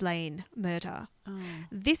Lover's Lane murder. Oh.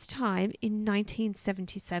 This time in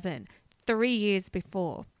 1977, 3 years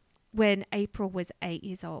before. when April was 8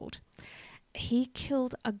 years old. He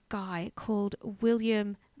killed a guy called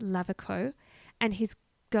William Lavico and his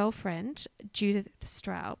girlfriend, Judith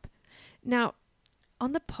Straub. Now,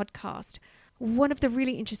 on the podcast, one of the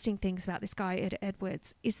really interesting things about this guy, Ed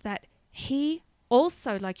Edwards, is that he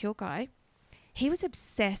also, like your guy, he was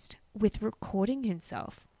obsessed with recording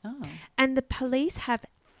himself. Oh. And the police have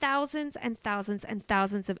thousands and thousands and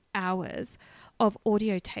thousands of hours of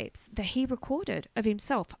audio tapes that he recorded of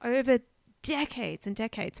himself over decades and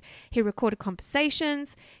decades. He recorded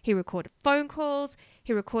conversations, he recorded phone calls,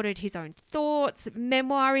 he recorded his own thoughts,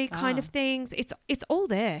 memoir-y kind of things. It's all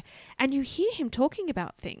there. And you hear him talking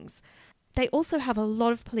about things. They also have a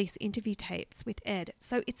lot of police interview tapes with Ed.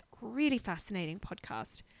 So it's a really fascinating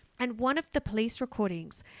podcast. And one of the police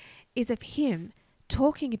recordings is of him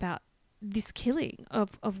talking about this killing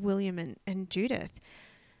of William and Judith.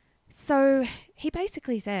 So he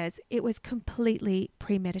basically says it was completely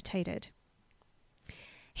premeditated.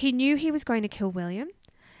 He knew he was going to kill William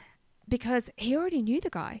because he already knew the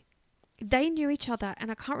guy. They knew each other, and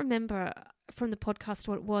I can't remember from the podcast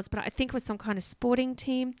what it was, but I think it was some kind of sporting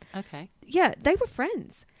team. Okay. Yeah, they were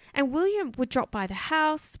friends. And William would drop by the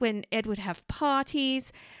house when Ed would have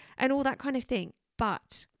parties and all that kind of thing.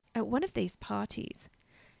 But at one of these parties,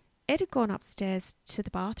 Ed had gone upstairs to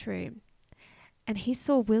the bathroom and he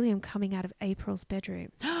saw William coming out of April's bedroom.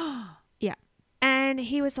 Yeah. And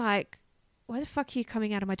he was like, why the fuck are you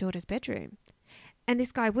coming out of my daughter's bedroom? And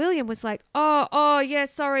this guy, William, was like, oh, yeah,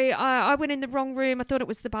 sorry. I went in the wrong room. I thought it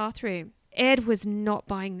was the bathroom. Ed was not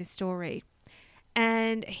buying this story.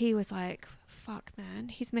 And he was like, fuck, man,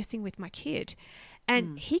 he's messing with my kid.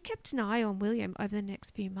 And he kept an eye on William over the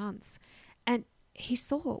next few months. And he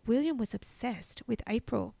saw William was obsessed with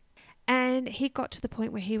April. And he got to the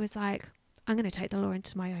point where he was like, I'm going to take the law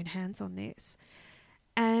into my own hands on this.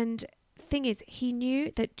 And thing is, he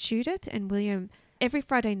knew that Judith and William, every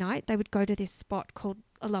Friday night, they would go to this spot called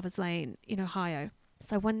A Lover's Lane in Ohio.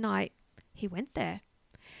 So one night he went there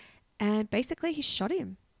and basically he shot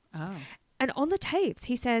him. Oh. And on the tapes,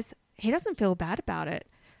 he says he doesn't feel bad about it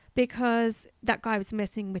because that guy was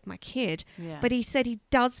messing with my kid. Yeah. But he said he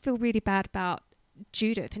does feel really bad about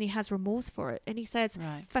Judith and he has remorse for it. And he says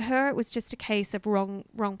for her, it was just a case of wrong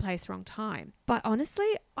place, wrong time. But honestly,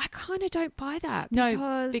 I kind of don't buy that.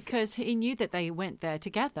 No, because he knew that they went there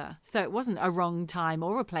together. So it wasn't a wrong time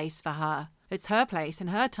or a place for her. It's her place and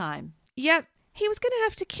her time. Yep. He was going to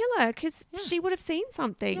have to kill her because she would have seen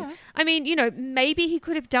something. Yeah. I mean, you know, maybe he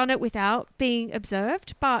could have done it without being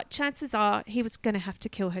observed, but chances are he was going to have to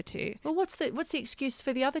kill her too. Well, what's the excuse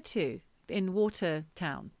for the other two in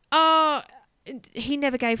Watertown? Oh, he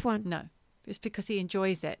never gave one. No, it's because he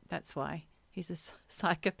enjoys it. That's why. He's a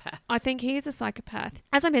psychopath. I think he is a psychopath.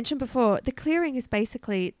 As I mentioned before, The Clearing is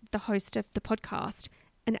basically the host of the podcast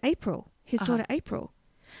and April, his daughter April.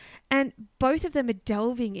 And both of them are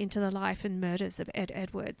delving into the life and murders of Ed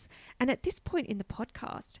Edwards. And at this point in the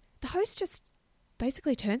podcast, the host just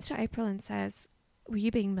basically turns to April and says, were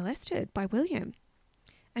you being molested by William?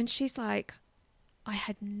 And she's like, I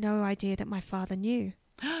had no idea that my father knew.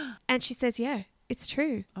 And she says, yeah, it's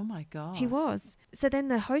true. Oh my God. He was. So then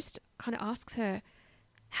the host kind of asks her,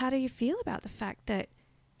 how do you feel about the fact that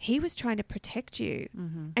he was trying to protect you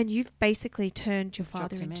and you've basically turned your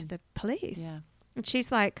father into the police? Yeah. And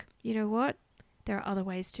she's like, you know what? There are other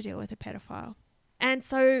ways to deal with a pedophile. And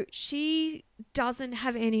so she doesn't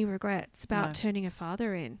have any regrets about turning her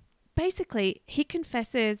father in. Basically, he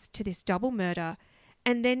confesses to this double murder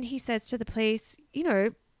and then he says to the police, you know,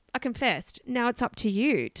 I confessed. Now it's up to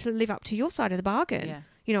you to live up to your side of the bargain. Yeah.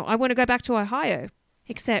 You know, I want to go back to Ohio.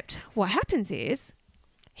 Except what happens is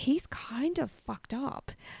he's kind of fucked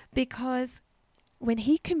up because when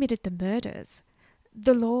he committed the murders,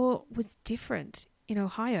 the law was different in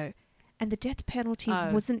Ohio and the death penalty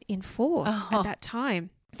wasn't in force at that time.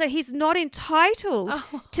 So he's not entitled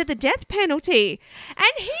to the death penalty.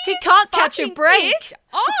 And he can't catch a break. Pissed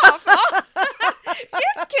off.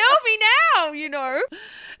 Just kill me now, you know.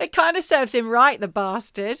 It kind of serves him right, the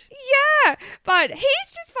bastard. Yeah, but he's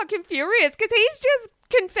just fucking furious because he's just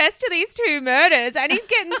confessed to these two murders and he's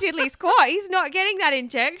getting diddly squat. He's not getting that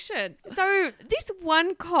injection. So this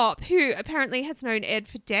one cop who apparently has known Ed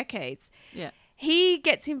for decades, he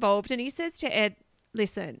gets involved and he says to Ed,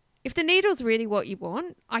 listen, if the needle's really what you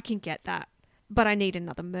want, I can get that, but I need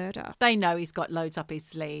another murder. They know he's got loads up his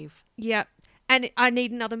sleeve. Yep. And I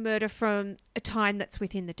need another murder from a time that's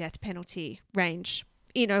within the death penalty range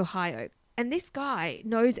in Ohio. And this guy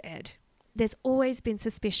knows Ed. There's always been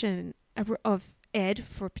suspicion of Ed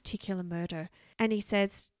for a particular murder. And he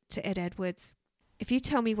says to Ed Edwards, if you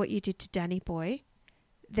tell me what you did to Danny Boy,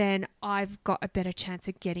 then I've got a better chance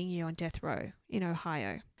of getting you on death row in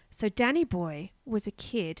Ohio. So Danny Boy was a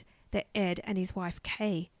kid that Ed and his wife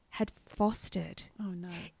Kay had fostered Oh, no.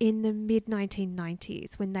 in the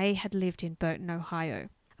mid-1990s when they had lived in Burton, Ohio.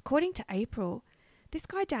 According to April, this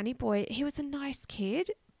guy Danny Boy, he was a nice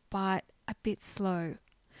kid, but a bit slow.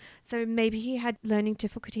 So maybe he had learning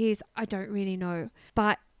difficulties, I don't really know.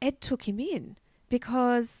 But Ed took him in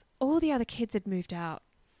because all the other kids had moved out.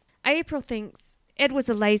 April thinks Ed was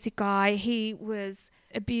a lazy guy, he was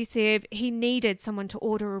abusive, he needed someone to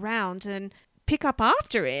order around and pick up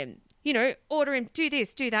after him. You know, order him, do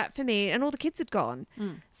this, do that for me, and all the kids had gone.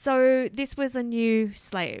 So this was a new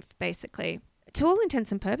slave, basically. To all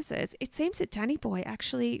intents and purposes, it seems that Danny Boy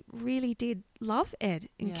actually really did love Ed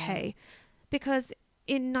and Kay, because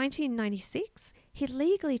in 1996, he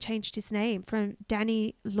legally changed his name from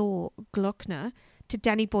Danny Law Glockner to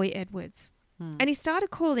Danny Boy Edwards. And he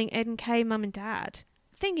started calling Ed and Kay mum and dad.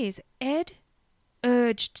 Thing is, Ed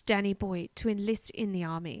urged Danny Boy to enlist in the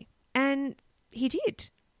army, and he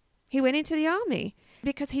did. He went into the army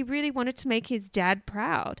because he really wanted to make his dad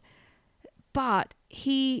proud. But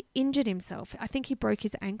he injured himself. I think he broke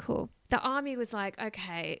his ankle. The army was like,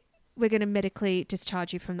 okay, we're going to medically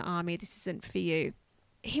discharge you from the army. This isn't for you.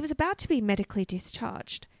 He was about to be medically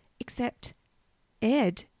discharged, except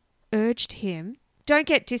Ed urged him, don't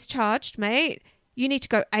get discharged, mate. You need to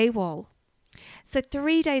go AWOL. So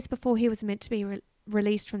 3 days before he was meant to be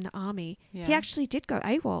released from the army, he actually did go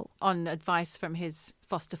AWOL. On advice from his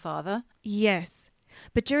foster father. Yes.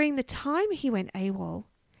 But during the time he went AWOL,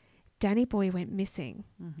 Danny Boy went missing,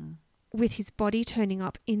 with his body turning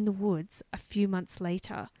up in the woods a few months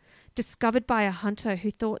later, discovered by a hunter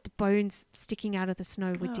who thought the bones sticking out of the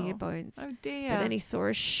snow were deer bones. Oh, dear. But then he saw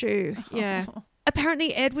a shoe. Yeah.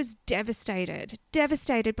 Apparently Ed was devastated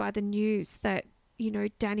by the news that, you know,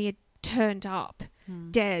 Danny had turned up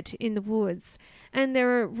dead in the woods. And there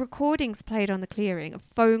are recordings played on the clearing of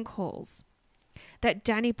phone calls that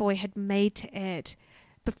Danny Boy had made to Ed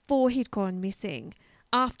before he'd gone missing,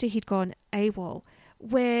 after he'd gone AWOL,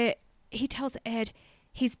 where he tells Ed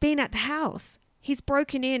he's been at the house. He's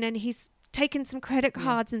broken in and he's taken some credit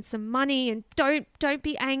cards and some money, and don't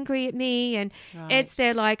be angry at me. And Ed's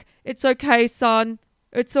there like, it's okay, son.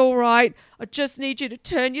 It's all right. I just need you to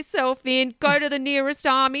turn yourself in. Go to the nearest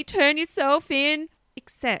army. Turn yourself in.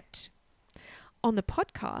 Except on the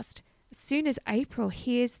podcast, as soon as April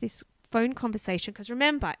hears this phone conversation, because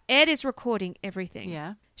remember, Ed is recording everything.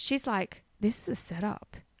 Yeah. She's like, this is a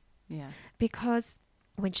setup. Yeah. Because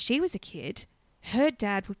when she was a kid, her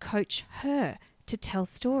dad would coach her to tell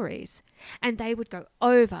stories, and they would go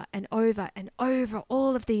over and over and over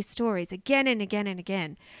all of these stories again and again and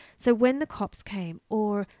again. So when the cops came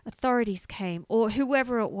or authorities came or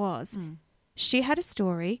whoever it was, she had a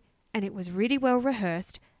story and it was really well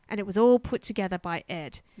rehearsed and it was all put together by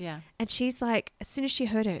Ed. Yeah. And she's like, as soon as she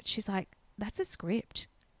heard it, she's like, that's a script.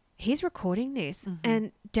 He's recording this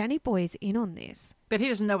and Danny Boy is in on this. But he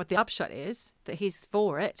doesn't know what the upshot is, that he's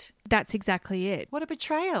for it. That's exactly it. What a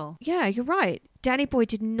betrayal. Yeah, you're right. Danny Boy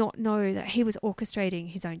did not know that he was orchestrating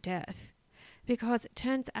his own death, because it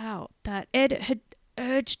turns out that Ed had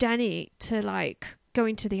urged Danny to like go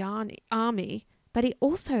into the army, but he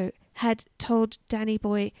also had told Danny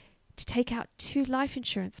Boy to take out 2 life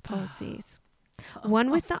insurance policies.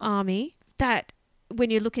 One with the army that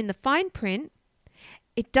when you look in the fine print,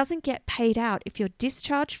 it doesn't get paid out if you're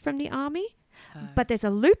discharged from the army, but there's a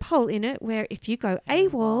loophole in it where if you go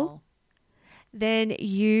AWOL, then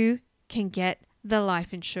you can get the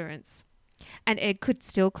life insurance. And Ed could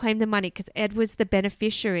still claim the money because Ed was the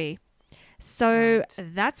beneficiary. So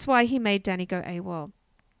that's why he made Danny go AWOL.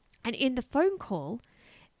 And in the phone call,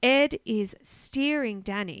 Ed is steering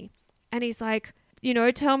Danny and he's like, you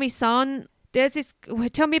know, tell me, son,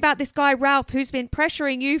 tell me about this guy, Ralph, who's been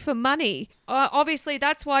pressuring you for money. Obviously,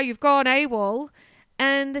 that's why you've gone AWOL.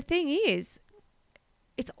 And the thing is,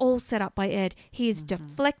 it's all set up by Ed. He is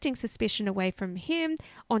deflecting suspicion away from him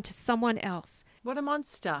onto someone else. What a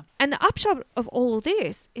monster. And the upshot of all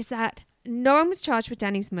this is that no one was charged with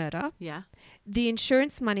Danny's murder. Yeah. The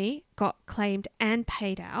insurance money got claimed and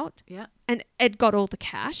paid out. Yeah. And Ed got all the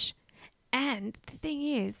cash. And the thing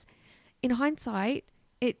is, in hindsight,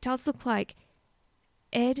 it does look like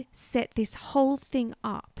Ed set this whole thing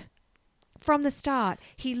up from the start.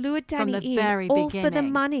 He lured Danny From the in very all for the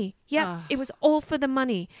beginning. money. Yep, it was all for the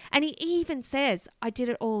money. And he even says, I did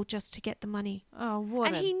it all just to get the money. Oh, what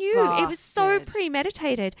And a he knew it was so bastard.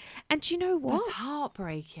 premeditated. And do you know what? That's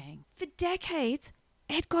heartbreaking. For decades,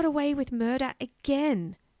 Ed got away with murder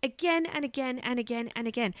again. Again and again and again and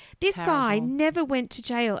again. This guy Terrible. never went to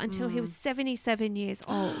jail until he was 77 years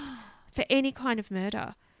old for any kind of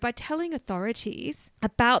murder. by telling authorities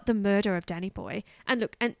about the murder of Danny Boy. And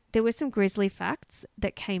look, and there were some grisly facts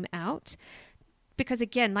that came out because,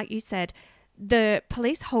 again, like you said, the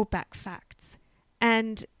police hold back facts.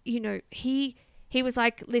 And, you know, he was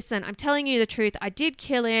like, listen, I'm telling you the truth. I did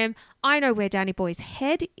kill him. I know where Danny Boy's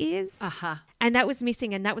head is. And that was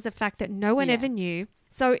missing. And that was a fact that no one ever knew.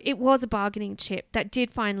 So it was a bargaining chip that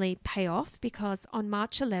did finally pay off because on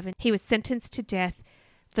March 11, he was sentenced to death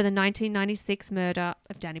for the 1996 murder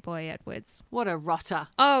of Danny Boy Edwards. What a rotter.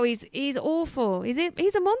 Oh, he's awful. He's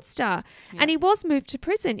a monster. Yeah. And he was moved to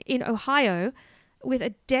prison in Ohio with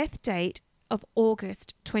a death date of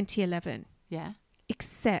August 2011. Yeah.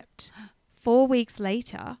 Except 4 weeks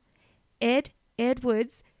later, Ed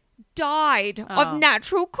Edwards died of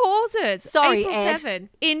natural causes. Sorry, April Ed. 7,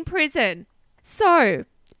 in prison. So,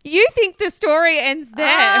 you think the story ends there?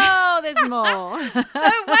 Oh, there's more.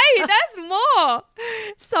 So wait, there's more.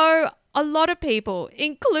 So a lot of people,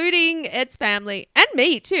 including Ed's family and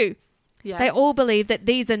me too, Yes. they all believe that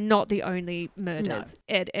these are not the only murders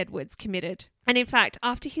Ed Edwards committed. And in fact,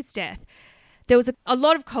 after his death, there was a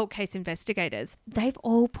lot of cold case investigators. They've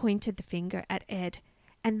all pointed the finger at Ed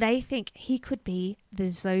and they think he could be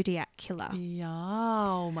the Zodiac Killer. Yeah,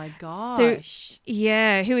 oh my gosh.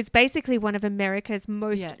 Yeah, who is basically one of America's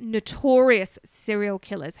most notorious serial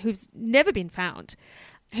killers who's never been found,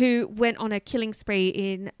 who went on a killing spree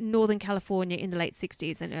in Northern California in the late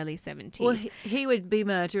 60s and early 70s. Well, he would be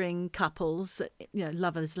murdering couples, you know,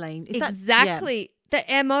 Lover's Lane. Is exactly. The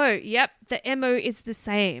MO. Yep. The MO is the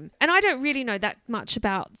same. And I don't really know that much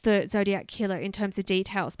about the Zodiac Killer in terms of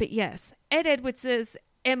details, but yes, Ed Edwards's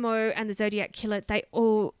MO and the Zodiac Killer, they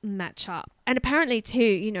all match up. And apparently too,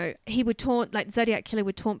 you know, he would taunt, like Zodiac Killer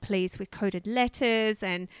would taunt police with coded letters,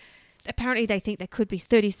 and apparently they think there could be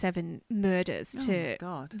 37 murders to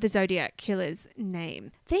the Zodiac Killer's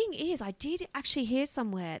name. Thing is, I did actually hear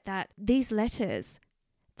somewhere that these letters,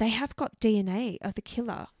 they have got DNA of the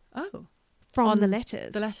killer. Oh. From the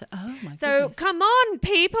letters. The letter. Oh my So goodness. come on,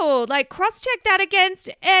 people, like cross-check that against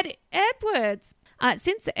Ed Edwards.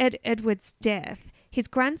 Since Ed Edwards' death, his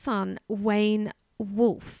grandson, Wayne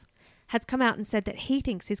Wolf, has come out and said that he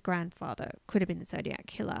thinks his grandfather could have been the Zodiac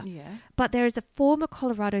Killer. Yeah. But there is a former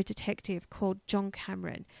Colorado detective called John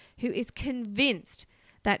Cameron who is convinced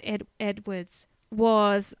that Ed Edwards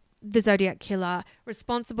was the Zodiac Killer,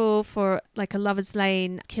 responsible for like a Lover's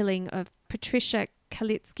Lane killing of Patricia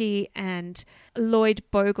Kalitsky and Lloyd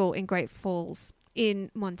Bogle in Great Falls in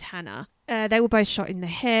Montana. They were both shot in the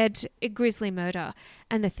head, a grisly murder.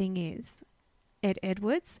 And the thing is, Ed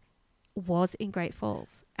Edwards was in Great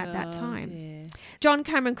Falls at that time. Dear. John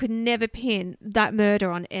Cameron could never pin that murder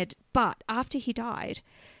on Ed, but after he died,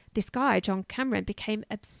 this guy, John Cameron, became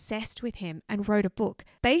obsessed with him and wrote a book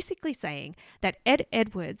basically saying that Ed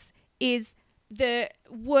Edwards is the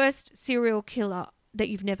worst serial killer that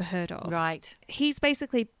you've never heard of. Right. He's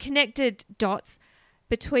basically connected dots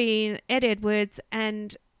between Ed Edwards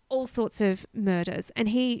and all sorts of murders. And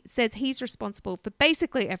he says he's responsible for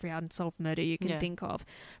basically every unsolved murder you can think of.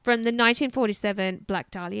 From the 1947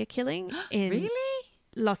 Black Dahlia killing in Really?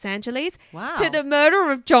 Los Angeles Wow. to the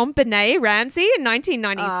murder of John Benet Ramsey in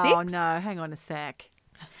 1996. Oh no, hang on a sec.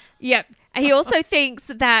 Yep. He also thinks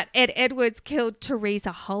that Ed Edwards killed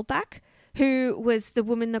Teresa Hulbach, who was the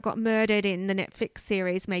woman that got murdered in the Netflix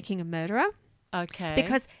series Making a Murderer. Okay.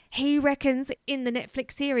 Because he reckons in the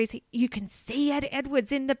Netflix series, you can see Ed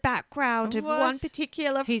Edwards in the background of one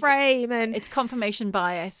particular frame. And it's confirmation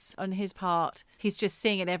bias on his part. He's just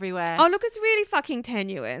seeing it everywhere. oh, look, it's really fucking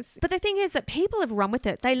tenuous. But the thing is that people have run with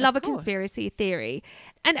it. They love a conspiracy theory.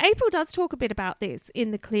 And April does talk a bit about this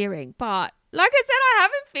in The Clearing. But like I said, I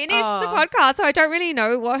haven't finished the podcast, so I don't really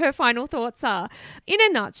know what her final thoughts are. In a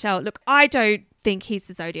nutshell, look, I don't think he's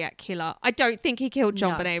the Zodiac Killer. I don't think he killed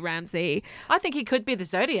John Benet Ramsey. I think he could be the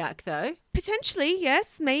Zodiac, though. Potentially,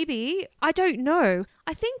 yes, maybe. I don't know.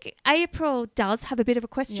 I think April does have a bit of a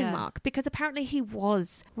question mark because apparently he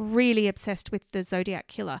was really obsessed with the Zodiac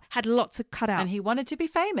Killer, had lots of cutouts. And he wanted to be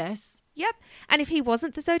famous. Yep. And if he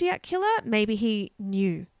wasn't the Zodiac Killer, maybe he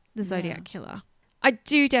knew the Zodiac Killer. I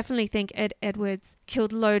do definitely think Ed Edwards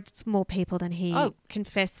killed loads more people than he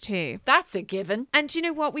confessed to. That's a given. And you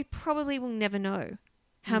know what? We probably will never know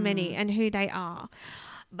how many and who they are.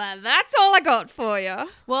 But that's all I got for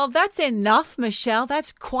you. Well, that's enough, Michelle.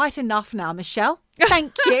 That's quite enough now, Michelle.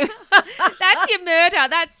 Thank you. That's your murder.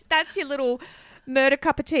 That's your little murder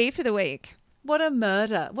cup of tea for the week. What a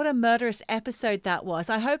murder. What a murderous episode that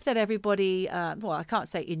was. I hope that everybody, well, I can't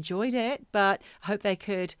say enjoyed it, but I hope they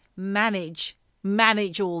could manage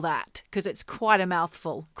manage all that because it's quite a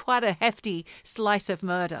mouthful, quite a hefty slice of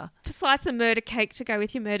murder. Slice of murder cake to go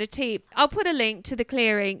with your murder tea. I'll put a link to The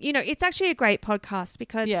Clearing. You know, it's actually a great podcast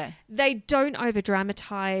because they don't over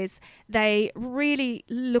dramatize. They really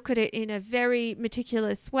look at it in a very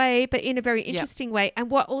meticulous way, but in a very interesting way. And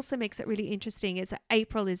what also makes it really interesting is that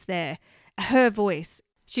April is there. Her voice.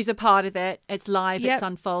 She's a part of it. It's live. It's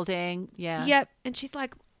unfolding. Yeah. Yep. And she's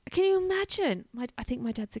like, can you imagine? I think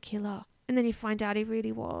my dad's a killer. And then you find out he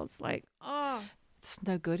really was. Like, oh. It's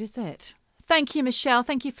no good, is it? Thank you, Michelle.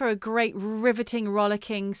 Thank you for a great, riveting,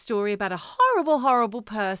 rollicking story about a horrible, horrible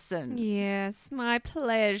person. Yes, my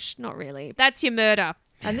pleasure. Not really. That's your murder.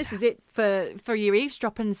 And this is it for your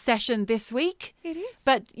eavesdropping session this week. It is.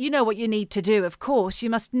 But you know what you need to do, of course. You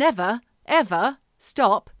must never, ever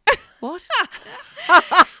stop. What? So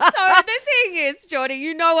the thing is, Geordie,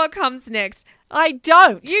 you know what comes next. I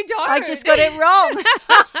don't. You don't. I just got it wrong.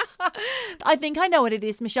 I think I know what it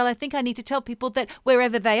is, Michelle. I think I need to tell people that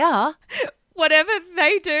wherever they are, whatever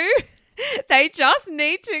they do, they just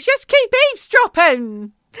need to just keep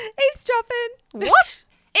eavesdropping. Eavesdropping. What?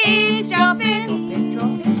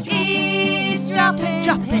 Eavesdropping. Eavesdropping.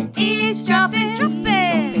 Dropping. Eavesdropping.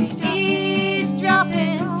 Dropping.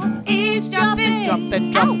 Eavesdropping.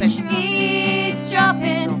 Eavesdropping. Dropping.